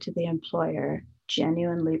benefit to the employer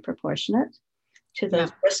genuinely proportionate to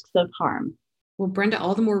those risks of harm? Well, Brenda,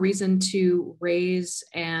 all the more reason to raise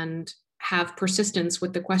and have persistence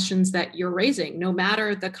with the questions that you're raising, no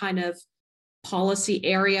matter the kind of policy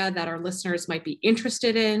area that our listeners might be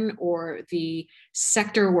interested in or the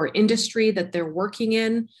sector or industry that they're working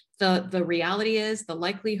in. The reality is, the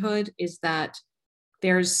likelihood is that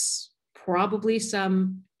there's probably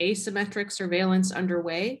some asymmetric surveillance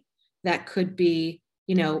underway that could be,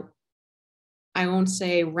 I won't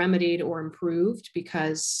say remedied or improved,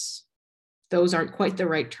 because those aren't quite the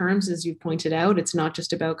right terms, as you pointed out. It's not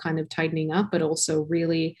just about kind of tightening up, but also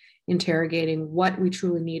really interrogating what we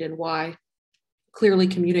truly need and why, clearly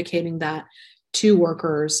communicating that to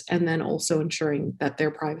workers, and then also ensuring that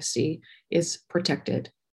their privacy is protected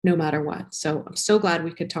no matter what. So I'm so glad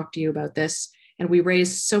we could talk to you about this. And we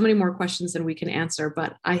raised so many more questions than we can answer,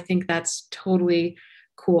 but I think that's totally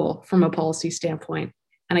cool from a policy standpoint.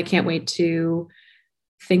 And I can't wait to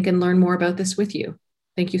think and learn more about this with you.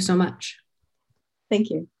 Thank you so much. Thank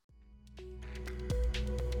you.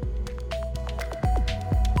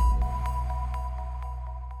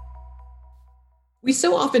 We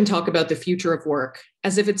so often talk about the future of work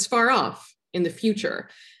as if it's far off in the future,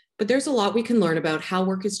 but there's a lot we can learn about how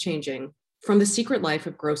work is changing from The Secret Life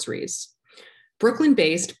of Groceries.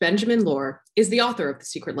 Brooklyn-based Benjamin Lohr is the author of The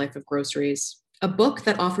Secret Life of Groceries, a book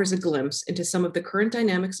that offers a glimpse into some of the current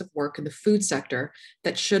dynamics of work in the food sector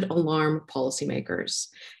that should alarm policymakers.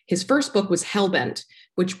 His first book was Hellbent,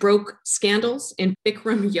 which broke scandals in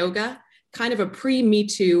Bikram yoga, kind of a pre-Me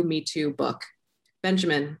Too, Me Too book.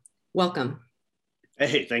 Benjamin, welcome.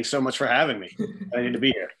 Hey, thanks so much for having me. I need to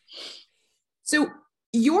be here. So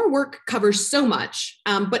your work covers so much,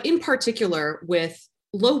 but in particular with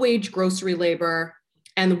low-wage grocery labor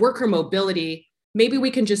and worker mobility. Maybe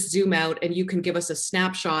we can just zoom out and you can give us a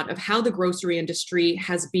snapshot of how the grocery industry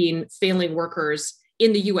has been failing workers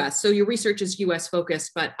in the US. So your research is US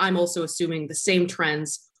focused, but I'm also assuming the same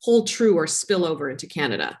trends hold true or spill over into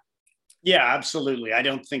Canada. Yeah, absolutely. I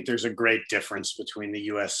don't think there's a great difference between the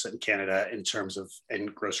US and Canada in terms of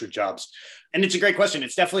grocery jobs. And it's a great question.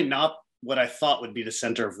 It's definitely not what I thought would be the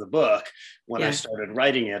center of the book. When I started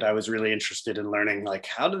writing it, I was really interested in learning, like,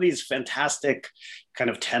 how do these fantastic kind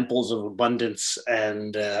of temples of abundance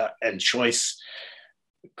and choice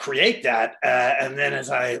create that? And then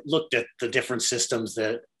as I looked at the different systems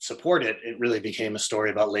that support it, it really became a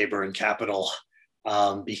story about labor and capital,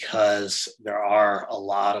 because there are a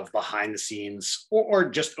lot of behind the scenes or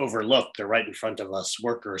just overlooked, they're right in front of us,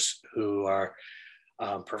 workers who are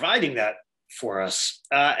providing that for us.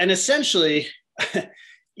 And essentially,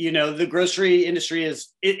 the grocery industry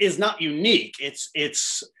is not unique.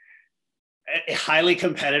 It's a highly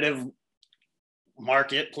competitive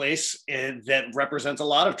marketplace that represents a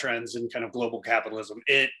lot of trends in kind of global capitalism.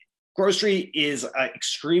 Grocery is an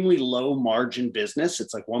extremely low margin business.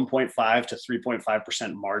 It's like 1.5 to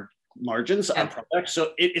 3.5% margins on products.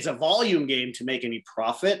 So it's a volume game to make any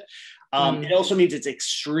profit. It also means it's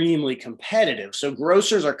extremely competitive. So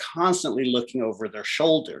grocers are constantly looking over their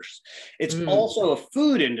shoulders. It's also a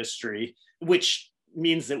food industry, which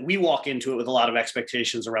means that we walk into it with a lot of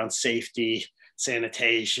expectations around safety,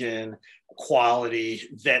 sanitation, quality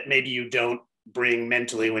that maybe you don't bring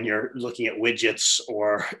mentally when you're looking at widgets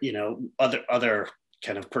or, other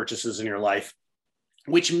kind of purchases in your life,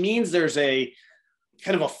 which means there's a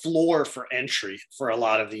kind of a floor for entry for a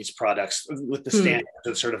lot of these products with the standards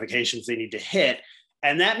and certifications they need to hit.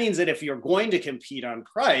 And that means that if you're going to compete on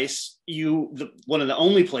price, one of the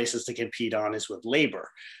only places to compete on is with labor,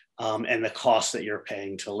 and the cost that you're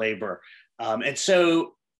paying to labor. And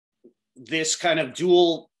so this kind of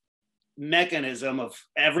dual mechanism of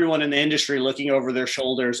everyone in the industry looking over their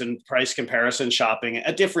shoulders and price comparison shopping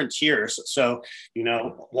at different tiers. So,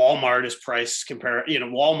 Walmart is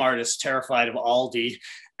Walmart is terrified of Aldi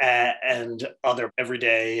and other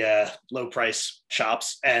everyday low price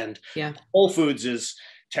shops. And Whole Foods is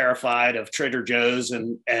terrified of Trader Joe's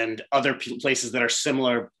and other places that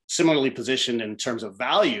are similarly positioned in terms of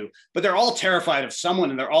value, but they're all terrified of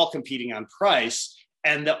someone and they're all competing on price.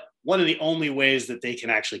 And one of the only ways that they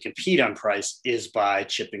can actually compete on price is by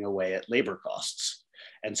chipping away at labor costs.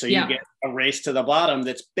 And so you get a race to the bottom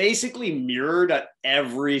that's basically mirrored at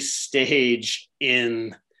every stage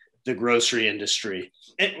in the grocery industry.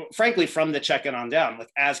 And frankly, from the check-in on down,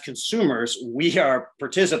 like as consumers, we are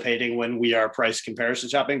participating when we are price comparison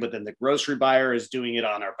shopping, but then the grocery buyer is doing it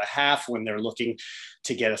on our behalf when they're looking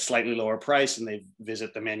to get a slightly lower price and they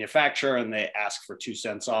visit the manufacturer and they ask for 2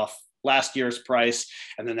 cents off last year's price.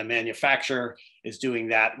 And then the manufacturer is doing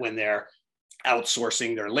that when they're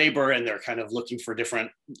outsourcing their labor and they're kind of looking for different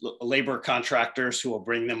labor contractors who will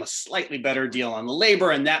bring them a slightly better deal on the labor.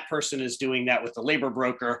 And that person is doing that with the labor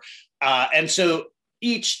broker. And so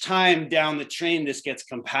each time down the chain, this gets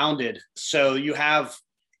compounded. So you have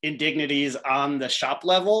indignities on the shop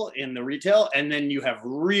level in the retail, and then you have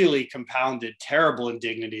really compounded terrible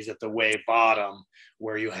indignities at the way bottom,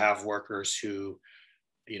 where you have workers who,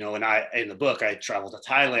 and in the book, I traveled to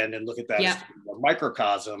Thailand and look at that as a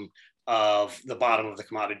microcosm of the bottom of the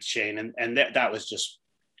commodity chain. And that was just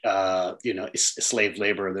slave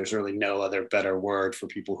labor. There's really no other better word for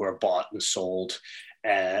people who are bought and sold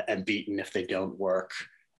and beaten if they don't work.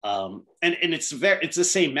 And it's the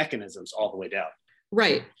same mechanisms all the way down.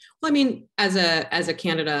 Right. Well, I mean, as a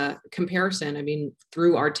Canada comparison, I mean,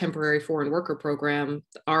 through our temporary foreign worker program,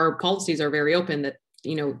 our policies are very open that,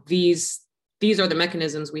 these are the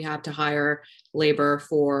mechanisms we have to hire labor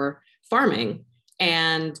for farming.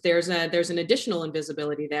 And there's an additional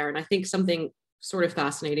invisibility there. And I think something sort of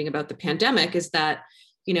fascinating about the pandemic is that,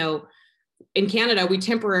 in Canada, we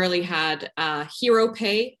temporarily had hero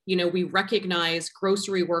pay. We recognize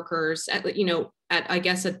grocery workers at I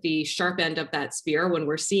guess at the sharp end of that spear when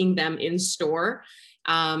we're seeing them in store,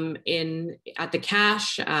 at the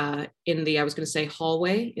cash, in the, I was going to say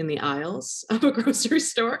hallway, in the aisles of a grocery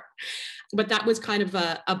store. But that was kind of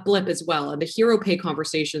a blip as well. And the hero pay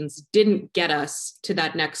conversations didn't get us to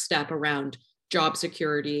that next step around job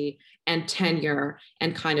security and tenure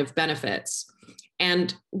and kind of benefits.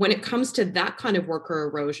 And when it comes to that kind of worker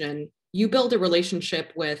erosion, you build a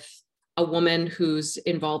relationship with a woman who's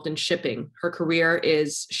involved in shipping. Her career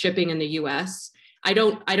is shipping in the US. I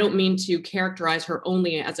don't mean to characterize her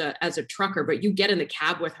only as a trucker, but you get in the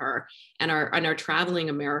cab with her and are traveling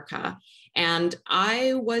America. And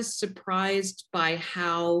I was surprised by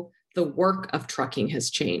how the work of trucking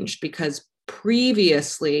has changed, because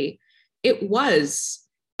previously it was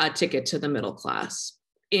a ticket to the middle class.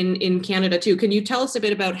 In Canada too. Can you tell us a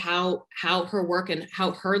bit about how her work and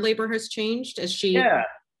how her labor has changed as she?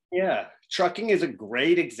 Yeah. Trucking is a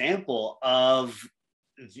great example of,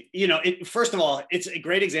 first of all, it's a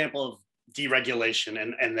great example of deregulation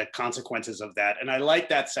and the consequences of that. And I like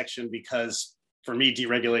that section because for me,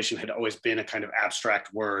 deregulation had always been a kind of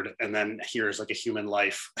abstract word. And then here's like a human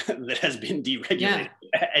life that has been deregulated.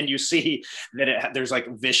 Yeah. And you see that there's like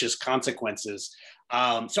vicious consequences.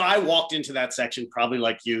 So I walked into that section probably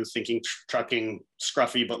like you, thinking trucking,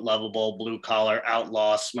 scruffy but lovable, blue collar,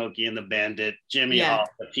 outlaw, Smokey and the Bandit, Jimmy Hoffa,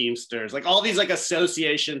 Teamsters, like all these like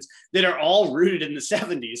associations that are all rooted in the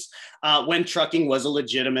 70s when trucking was a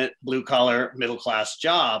legitimate blue collar middle class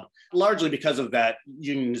job, largely because of that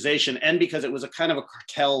unionization and because it was a kind of a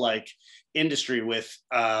cartel-like industry with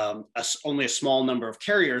only a small number of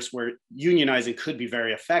carriers where unionizing could be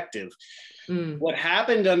very effective. What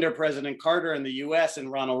happened under President Carter in the US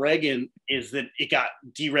and Ronald Reagan is that it got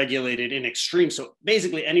deregulated in extreme. So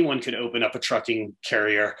basically anyone could open up a trucking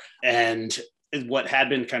carrier, and what had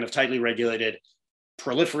been kind of tightly regulated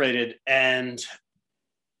proliferated, and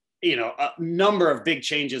a number of big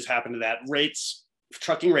changes happened to that.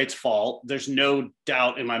 Trucking rates fall. There's no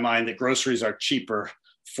doubt in my mind that groceries are cheaper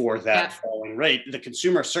for that falling rate. The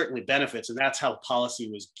consumer certainly benefits, and that's how policy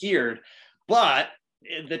was geared. But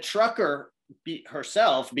the trucker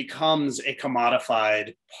herself becomes a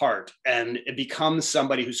commodified part, and it becomes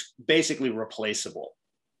somebody who's basically replaceable.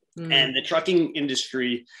 And the trucking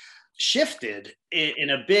industry shifted in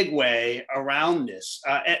a big way around this.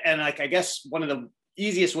 And I guess one of the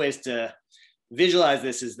easiest ways to visualize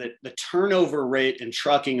this is that the turnover rate in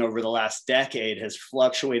trucking over the last decade has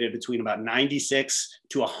fluctuated between about 96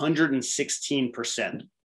 to 116%. Wow.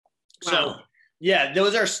 So yeah,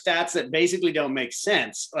 those are stats that basically don't make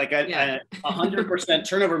sense. Like a 100%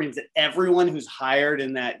 turnover means that everyone who's hired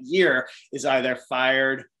in that year is either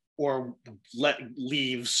fired or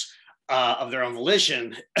leaves of their own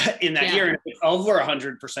volition in that year. And if it's over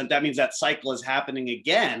 100%, that means that cycle is happening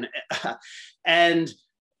again. And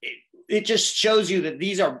it just shows you that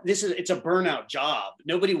it's a burnout job.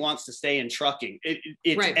 Nobody wants to stay in trucking. And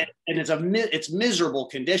it's miserable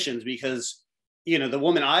conditions because the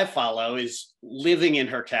woman I follow is living in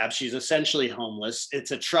her cab. She's essentially homeless.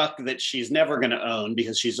 It's a truck that she's never going to own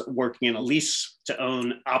because she's working in a lease to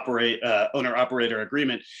own owner operator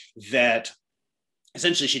agreement that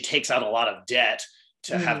essentially she takes out a lot of debt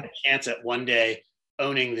to have the chance at one day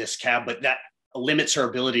owning this cab, but that limits her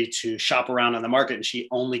ability to shop around on the market, and she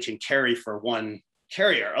only can carry for one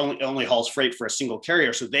carrier, only hauls freight for a single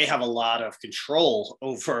carrier. So they have a lot of control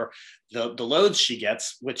over the loads she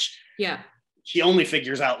gets, which she only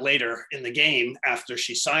figures out later in the game after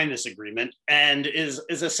she signed this agreement, and is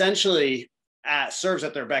essentially serves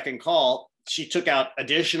at their beck and call. She took out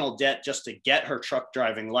additional debt just to get her truck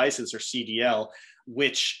driving license, or CDL,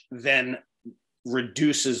 which then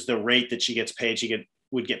reduces the rate that she gets paid. She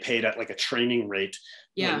would get paid at like a training rate.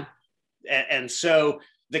 Yeah. And so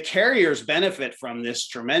the carriers benefit from this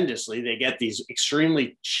tremendously. They get these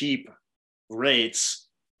extremely cheap rates.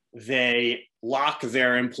 They lock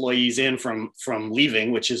their employees in from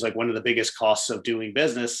leaving, which is like one of the biggest costs of doing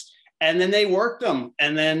business. And then they work them,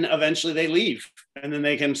 and then eventually they leave. and then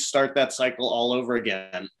they can start that cycle all over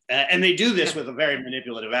again. And they do this with a very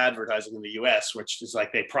manipulative advertising in the US, which is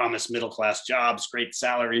like they promise middle-class jobs, great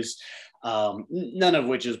salaries, none of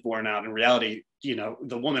which is borne out in reality. You know,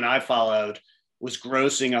 the woman I followed was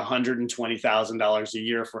grossing $120,000 a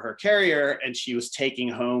year for her carrier, and she was taking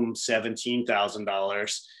home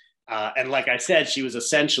 $17,000. And like I said, she was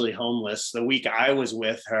essentially homeless. The week I was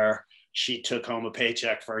with her, she took home a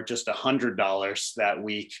paycheck for just $100 that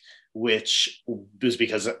week, which was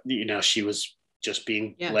because, you know, she was just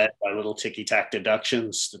being led by little ticky-tack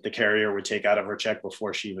deductions that the carrier would take out of her check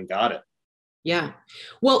before she even got it. Yeah.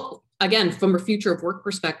 Well, again, from a future of work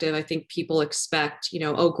perspective, I think people expect, you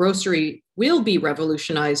know, oh, grocery will be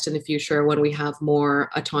revolutionized in the future when we have more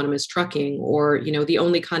autonomous trucking, or, you know, the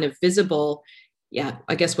only kind of visible,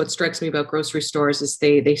 I guess what strikes me about grocery stores is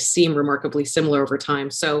they seem remarkably similar over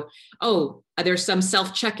time. So, oh, there's some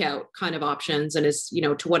self-checkout kind of options. And is, you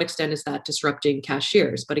know, to what extent is that disrupting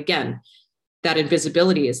cashiers? But again, that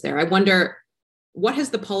invisibility is there. I wonder, what has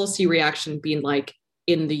the policy reaction been like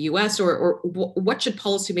in the US, or what should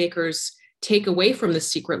policymakers take away from the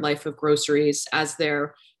secret life of groceries as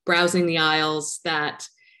they're browsing the aisles, that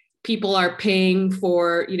people are paying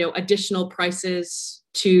for, you know, additional prices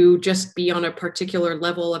to just be on a particular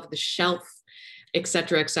level of the shelf, et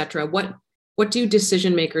cetera, et cetera? What do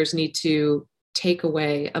decision makers need to take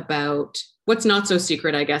away about what's not so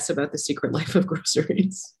secret, I guess, about the secret life of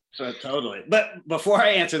groceries? So totally. But before I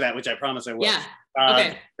answer that, which I promise I will. Yeah.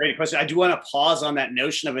 Okay. Great question. I do want to pause on that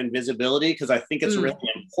notion of invisibility, because I think it's really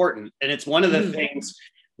important. And it's one of the things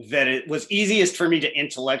that it was easiest for me to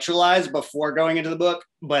intellectualize before going into the book,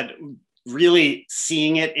 but really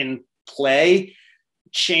seeing it in play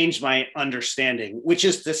changed my understanding, which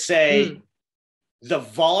is to say, the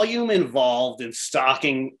volume involved in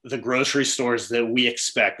stocking the grocery stores that we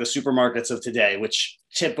expect, the supermarkets of today, which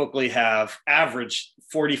typically have average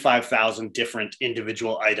 45,000 different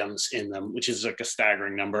individual items in them, which is like a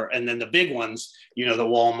staggering number. And then the big ones, you know, the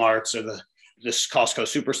Walmarts or the Costco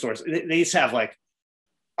superstores, they have like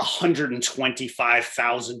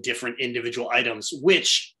 125,000 different individual items,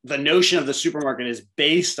 which the notion of the supermarket is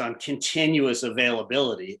based on continuous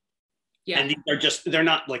availability. Yeah. And these are they're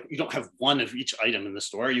not like, you don't have one of each item in the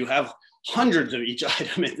store. You have hundreds of each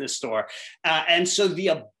item in the store. And so the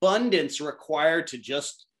abundance required to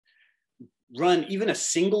just run even a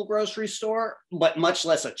single grocery store, but much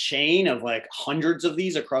less a chain of like hundreds of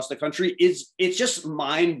these across the country, it's just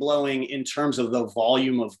mind blowing in terms of the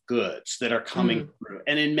volume of goods that are coming through.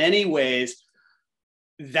 And in many ways,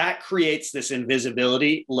 that creates this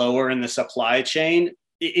invisibility lower in the supply chain.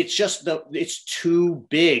 It's just it's too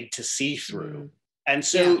big to see through. And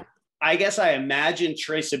so I guess I imagine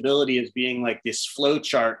traceability as being like this flow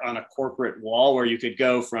chart on a corporate wall where you could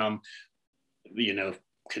go from, you know,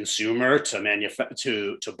 consumer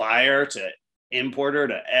to to buyer, to importer,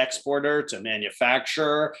 to exporter, to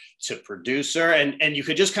manufacturer, to producer. And you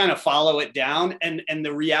could just kind of follow it down. And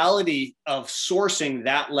the reality of sourcing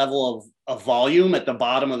that level of volume at the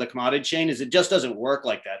bottom of the commodity chain is it just doesn't work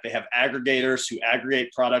like that. They have aggregators who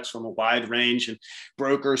aggregate products from a wide range, and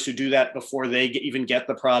brokers who do that before they even get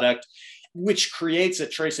the product, which creates a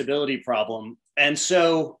traceability problem. And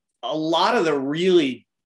so a lot of the really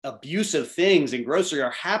abusive things in grocery are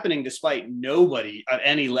happening despite nobody at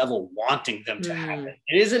any level wanting them to happen.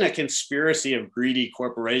 It isn't a conspiracy of greedy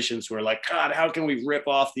corporations who are like, God, how can we rip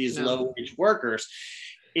off these low-wage workers?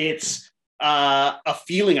 It's a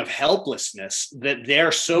feeling of helplessness that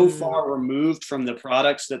they're so far removed from the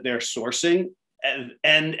products that they're sourcing.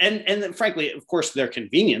 And frankly, of course, their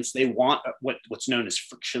convenience. They want what's known as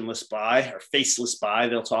frictionless buy, or faceless buy,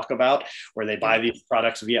 they'll talk about, where they buy these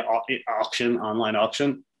products via auction, online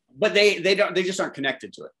auction, but they just aren't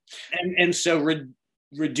connected to it. And so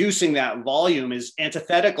reducing that volume is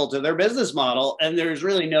antithetical to their business model. And there's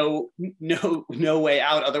really no way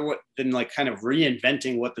out other than like kind of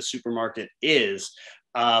reinventing what the supermarket is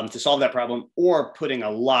to solve that problem, or putting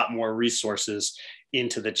a lot more resources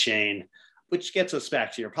into the chain, which gets us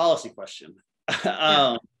back to your policy question.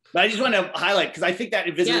 But I just want to highlight, because I think that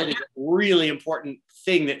invisibility is a really important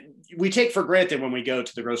thing that we take for granted when we go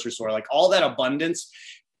to the grocery store. Like, all that abundance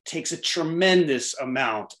takes a tremendous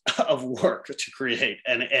amount of work to create.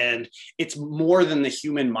 And it's more than the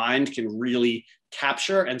human mind can really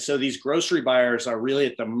capture. And so these grocery buyers are really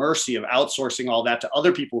at the mercy of outsourcing all that to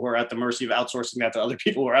other people, who are at the mercy of outsourcing that to other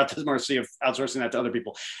people, who are at the mercy of outsourcing that to other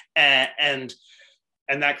people. And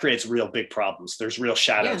that creates real big problems. There's real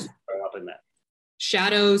shadows up in that.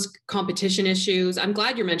 Shadows, competition issues. I'm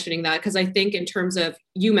glad you're mentioning that, because I think in terms of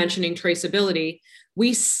you mentioning traceability,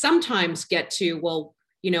 we sometimes get to, well,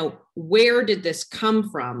 where did this come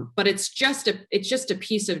from? But it's just a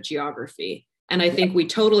piece of geography. And I think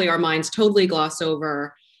our minds totally gloss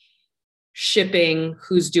over shipping,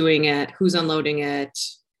 who's doing it, who's unloading it,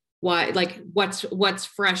 why, like what's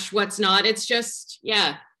fresh, what's not. It's just,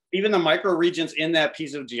 yeah. Even the micro regions in that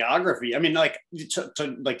piece of geography. I mean, like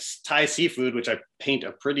to like Thai seafood, which I paint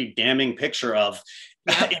a pretty damning picture of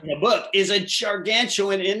in the book, is a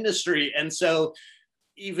gargantuan industry. And so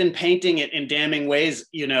even painting it in damning ways,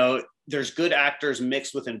 there's good actors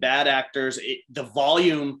mixed with bad actors. The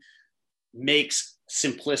volume makes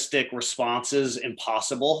simplistic responses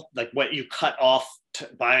impossible. Like what you cut off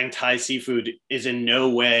buying Thai seafood is in no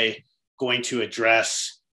way going to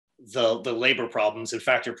address the labor problems. In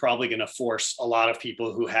fact, you're probably going to force a lot of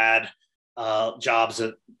people who had jobs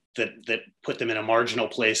that put them in a marginal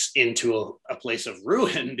place into a place of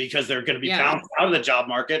ruin, because they're going to be bounced out of the job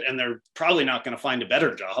market and they're probably not going to find a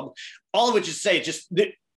better job. All of which is say,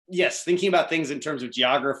 yes, thinking about things in terms of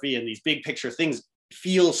geography and these big picture things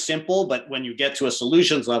feels simple, but when you get to a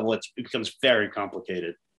solutions level, it becomes very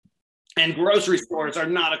complicated. And grocery stores are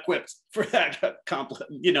not equipped for that.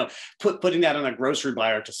 Putting that on a grocery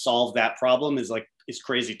buyer to solve that problem is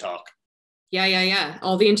crazy talk. Yeah.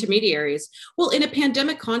 All the intermediaries. Well, in a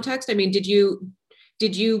pandemic context, I mean, did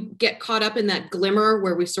you get caught up in that glimmer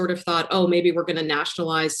where we sort of thought, oh, maybe we're going to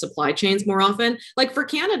nationalize supply chains more often? Like for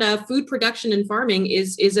Canada, food production and farming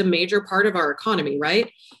is a major part of our economy,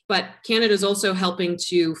 right? But Canada is also helping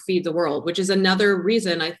to feed the world, which is another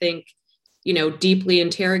reason I think, deeply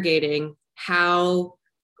interrogating how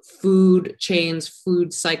food chains,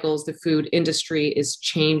 food cycles, the food industry is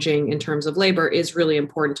changing in terms of labor is really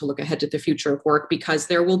important to look ahead to the future of work, because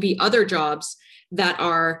there will be other jobs that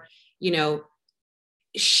are,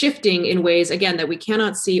 shifting in ways, again, that we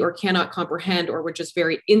cannot see or cannot comprehend, or we're just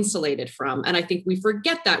very insulated from. And I think we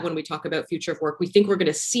forget that when we talk about future of work. We think we're going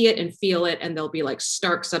to see it and feel it, and there'll be like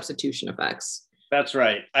stark substitution effects. That's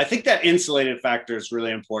right. I think that insulated factor is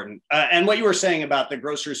really important. And what you were saying about the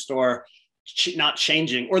grocery store not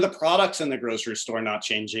changing, or the products in the grocery store not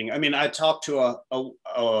changing. I mean, I talked to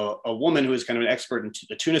a woman who is kind of an expert in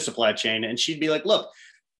the tuna supply chain, and she'd be like, look,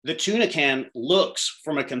 the tuna can looks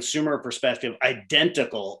from a consumer perspective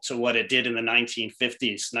identical to what it did in the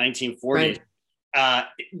 1950s, 1940s. Right.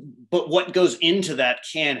 But what goes into that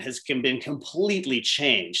can has been completely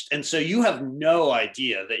changed. And so you have no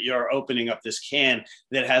idea that you're opening up this can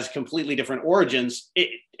that has completely different origins.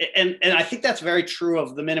 And I think that's very true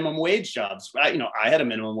of the minimum wage jobs. I had a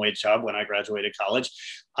minimum wage job when I graduated college.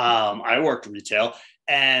 I worked retail,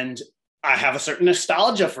 and I have a certain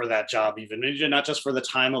nostalgia for that job, even not just for the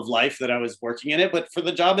time of life that I was working in it, but for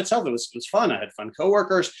the job itself. It was fun. I had fun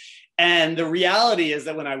coworkers. And the reality is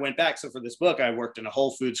that when I went back, so for this book, I worked in a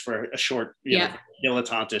Whole Foods for a short,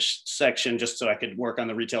 dilettante-ish section just so I could work on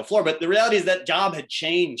the retail floor. But the reality is that job had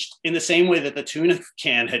changed in the same way that the tuna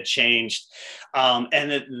can had changed.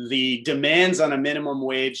 And that the demands on a minimum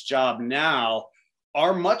wage job now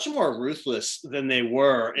are much more ruthless than they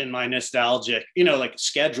were in my nostalgic, like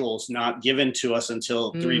schedules not given to us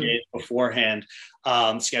until 3 days beforehand,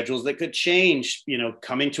 schedules that could change,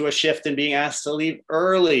 coming to a shift and being asked to leave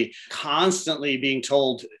early, constantly being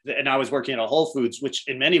told, and I was working at a Whole Foods, which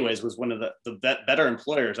in many ways was one of the better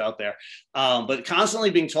employers out there, but constantly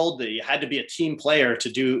being told that you had to be a team player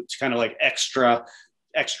to kind of like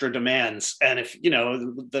extra demands. And if,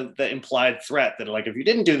 the implied threat that like, if you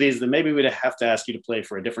didn't do these, then maybe we'd have to ask you to play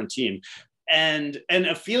for a different team. And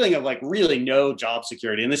a feeling of like really no job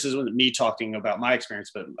security. And this is me talking about my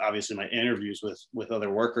experience, but obviously my interviews with other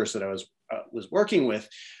workers that I was working with,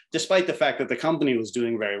 despite the fact that the company was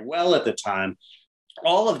doing very well at the time,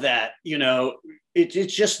 all of that,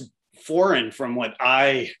 it's just foreign from what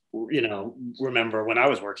I, remember when I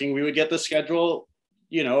was working. We would get the schedule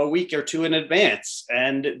a week or two in advance.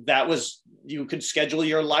 And that was, you could schedule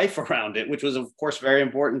your life around it, which was of course very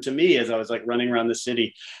important to me as I was like running around the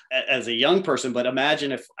city as a young person. But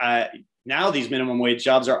imagine if now these minimum wage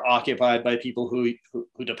jobs are occupied by people who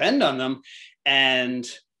depend on them and,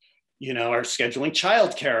 are scheduling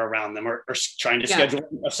childcare around them or trying to schedule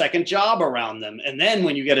a second job around them. And then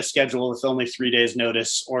when you get a schedule with only 3 days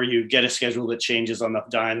notice, or you get a schedule that changes on the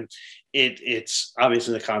dime, it's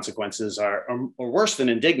obviously the consequences are worse than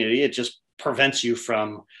indignity. It just prevents you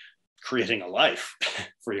from creating a life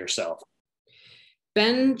for yourself.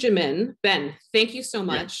 Ben, thank you so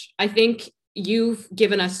much. Yeah. I think you've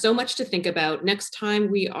given us so much to think about. Next time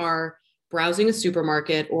we are browsing a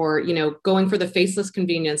supermarket or, going for the faceless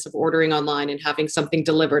convenience of ordering online and having something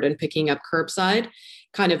delivered and picking up curbside,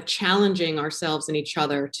 kind of challenging ourselves and each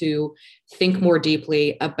other to think more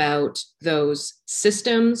deeply about those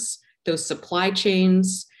systems, those supply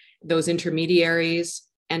chains, those intermediaries,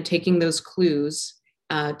 and taking those clues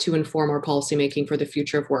to inform our policymaking for the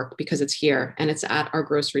future of work, because it's here and it's at our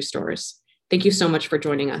grocery stores. Thank you so much for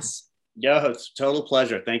joining us. Yeah, it's a total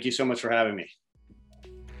pleasure. Thank you so much for having me.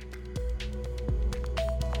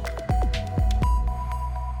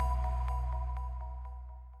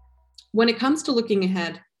 When it comes to looking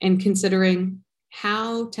ahead and considering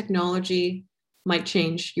how technology might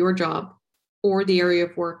change your job or the area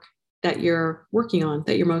of work that you're working on,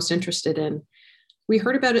 that you're most interested in, we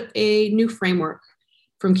heard about a new framework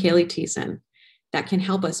from Kaylee Thiessen that can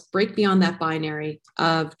help us break beyond that binary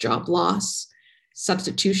of job loss,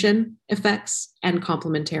 substitution effects, and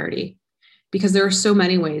complementarity, because there are so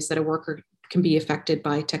many ways that a worker can be affected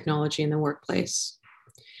by technology in the workplace.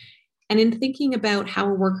 And in thinking about how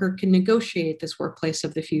a worker can negotiate this workplace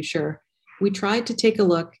of the future, we tried to take a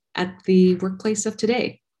look at the workplace of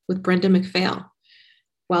today with Brenda McPhail.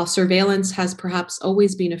 While surveillance has perhaps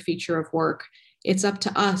always been a feature of work, it's up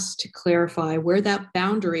to us to clarify where that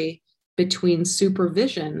boundary between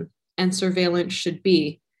supervision and surveillance should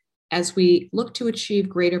be as we look to achieve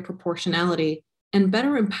greater proportionality and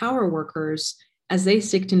better empower workers as they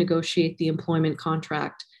seek to negotiate the employment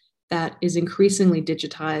contract that is increasingly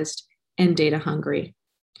digitized and data hungry.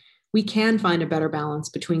 We can find a better balance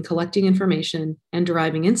between collecting information and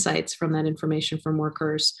deriving insights from that information from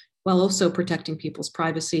workers, while also protecting people's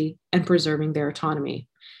privacy and preserving their autonomy.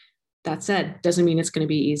 That said, doesn't mean it's going to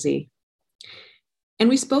be easy. And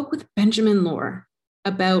we spoke with Benjamin Lohr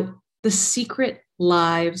about the secret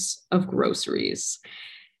lives of groceries.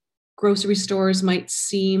 Grocery stores might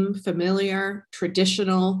seem familiar,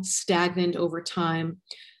 traditional, stagnant over time,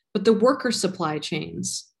 but the worker supply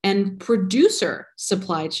chains and producer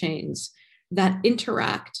supply chains that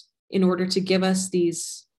interact in order to give us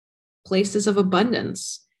these places of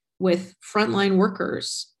abundance with frontline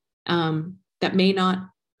workers that may not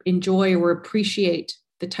enjoy or appreciate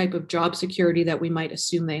the type of job security that we might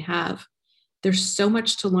assume they have. There's so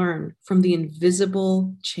much to learn from the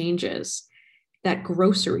invisible changes that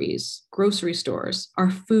grocery stores, our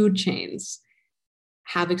food chains,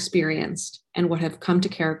 have experienced and what have come to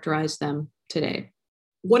characterize them today.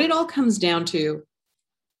 What it all comes down to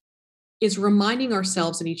is reminding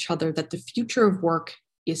ourselves and each other that the future of work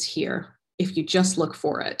is here if you just look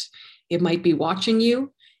for it. It might be watching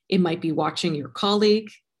you. It might be watching your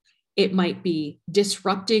colleague. It might be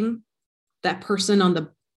disrupting that person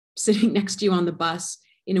sitting next to you on the bus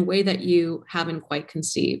in a way that you haven't quite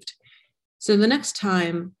conceived. So the next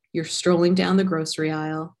time you're strolling down the grocery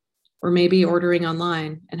aisle, or maybe ordering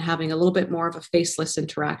online and having a little bit more of a faceless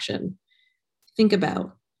interaction, think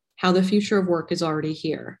about how the future of work is already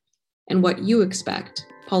here and what you expect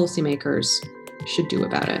policymakers should do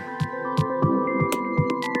about it.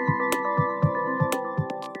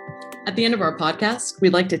 At the end of our podcast,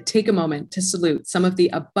 we'd like to take a moment to salute some of the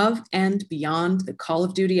above and beyond the call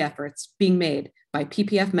of duty efforts being made by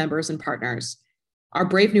PPF members and partners. Our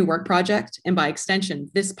Brave New Work project, and by extension,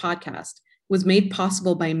 this podcast, was made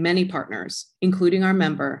possible by many partners, including our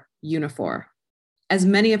member, Unifor. As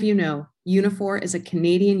many of you know, Unifor is a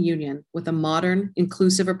Canadian union with a modern,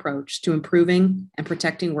 inclusive approach to improving and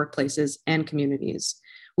protecting workplaces and communities.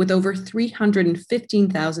 With over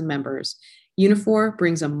 315,000 members, Unifor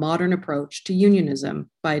brings a modern approach to unionism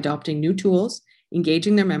by adopting new tools,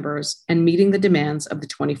 engaging their members, and meeting the demands of the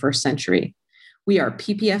 21st century. We are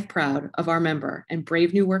PPF proud of our member and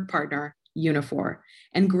Brave New Work partner, Unifor,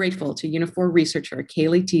 and grateful to Unifor researcher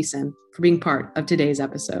Kaylee Thiessen for being part of today's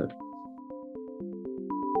episode.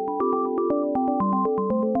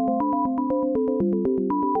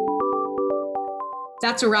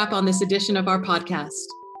 That's a wrap on this edition of our podcast.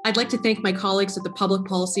 I'd like to thank my colleagues at the Public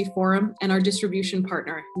Policy Forum and our distribution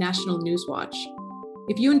partner, National Newswatch.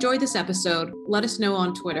 If you enjoyed this episode, let us know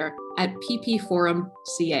on Twitter at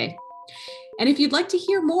ppforumca. And if you'd like to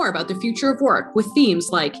hear more about the future of work with themes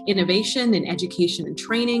like innovation in education and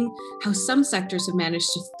training, how some sectors have managed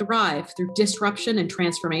to thrive through disruption and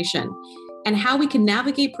transformation, and how we can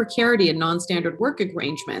navigate precarity and non-standard work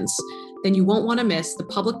arrangements, then you won't want to miss the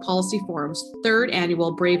Public Policy Forum's third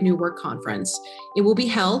annual Brave New Work Conference. It will be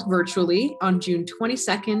held virtually on June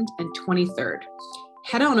 22nd and 23rd.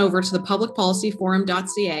 Head on over to the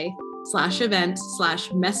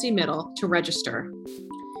publicpolicyforum.ca/event/messymiddle to register.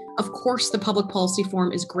 Of course, the Public Policy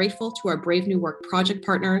Forum is grateful to our Brave New Work project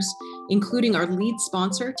partners, including our lead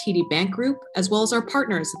sponsor, TD Bank Group, as well as our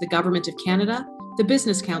partners at the Government of Canada, the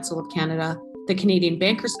Business Council of Canada, the Canadian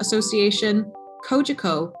Bankers Association,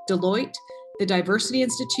 Cogeco, Deloitte, the Diversity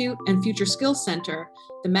Institute and Future Skills Center,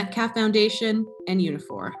 the Metcalf Foundation, and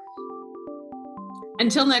Unifor.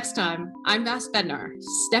 Until next time, I'm Vas Bednar,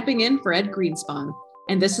 stepping in for Ed Greenspan,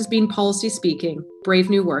 and this has been Policy Speaking, Brave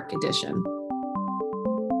New Work edition.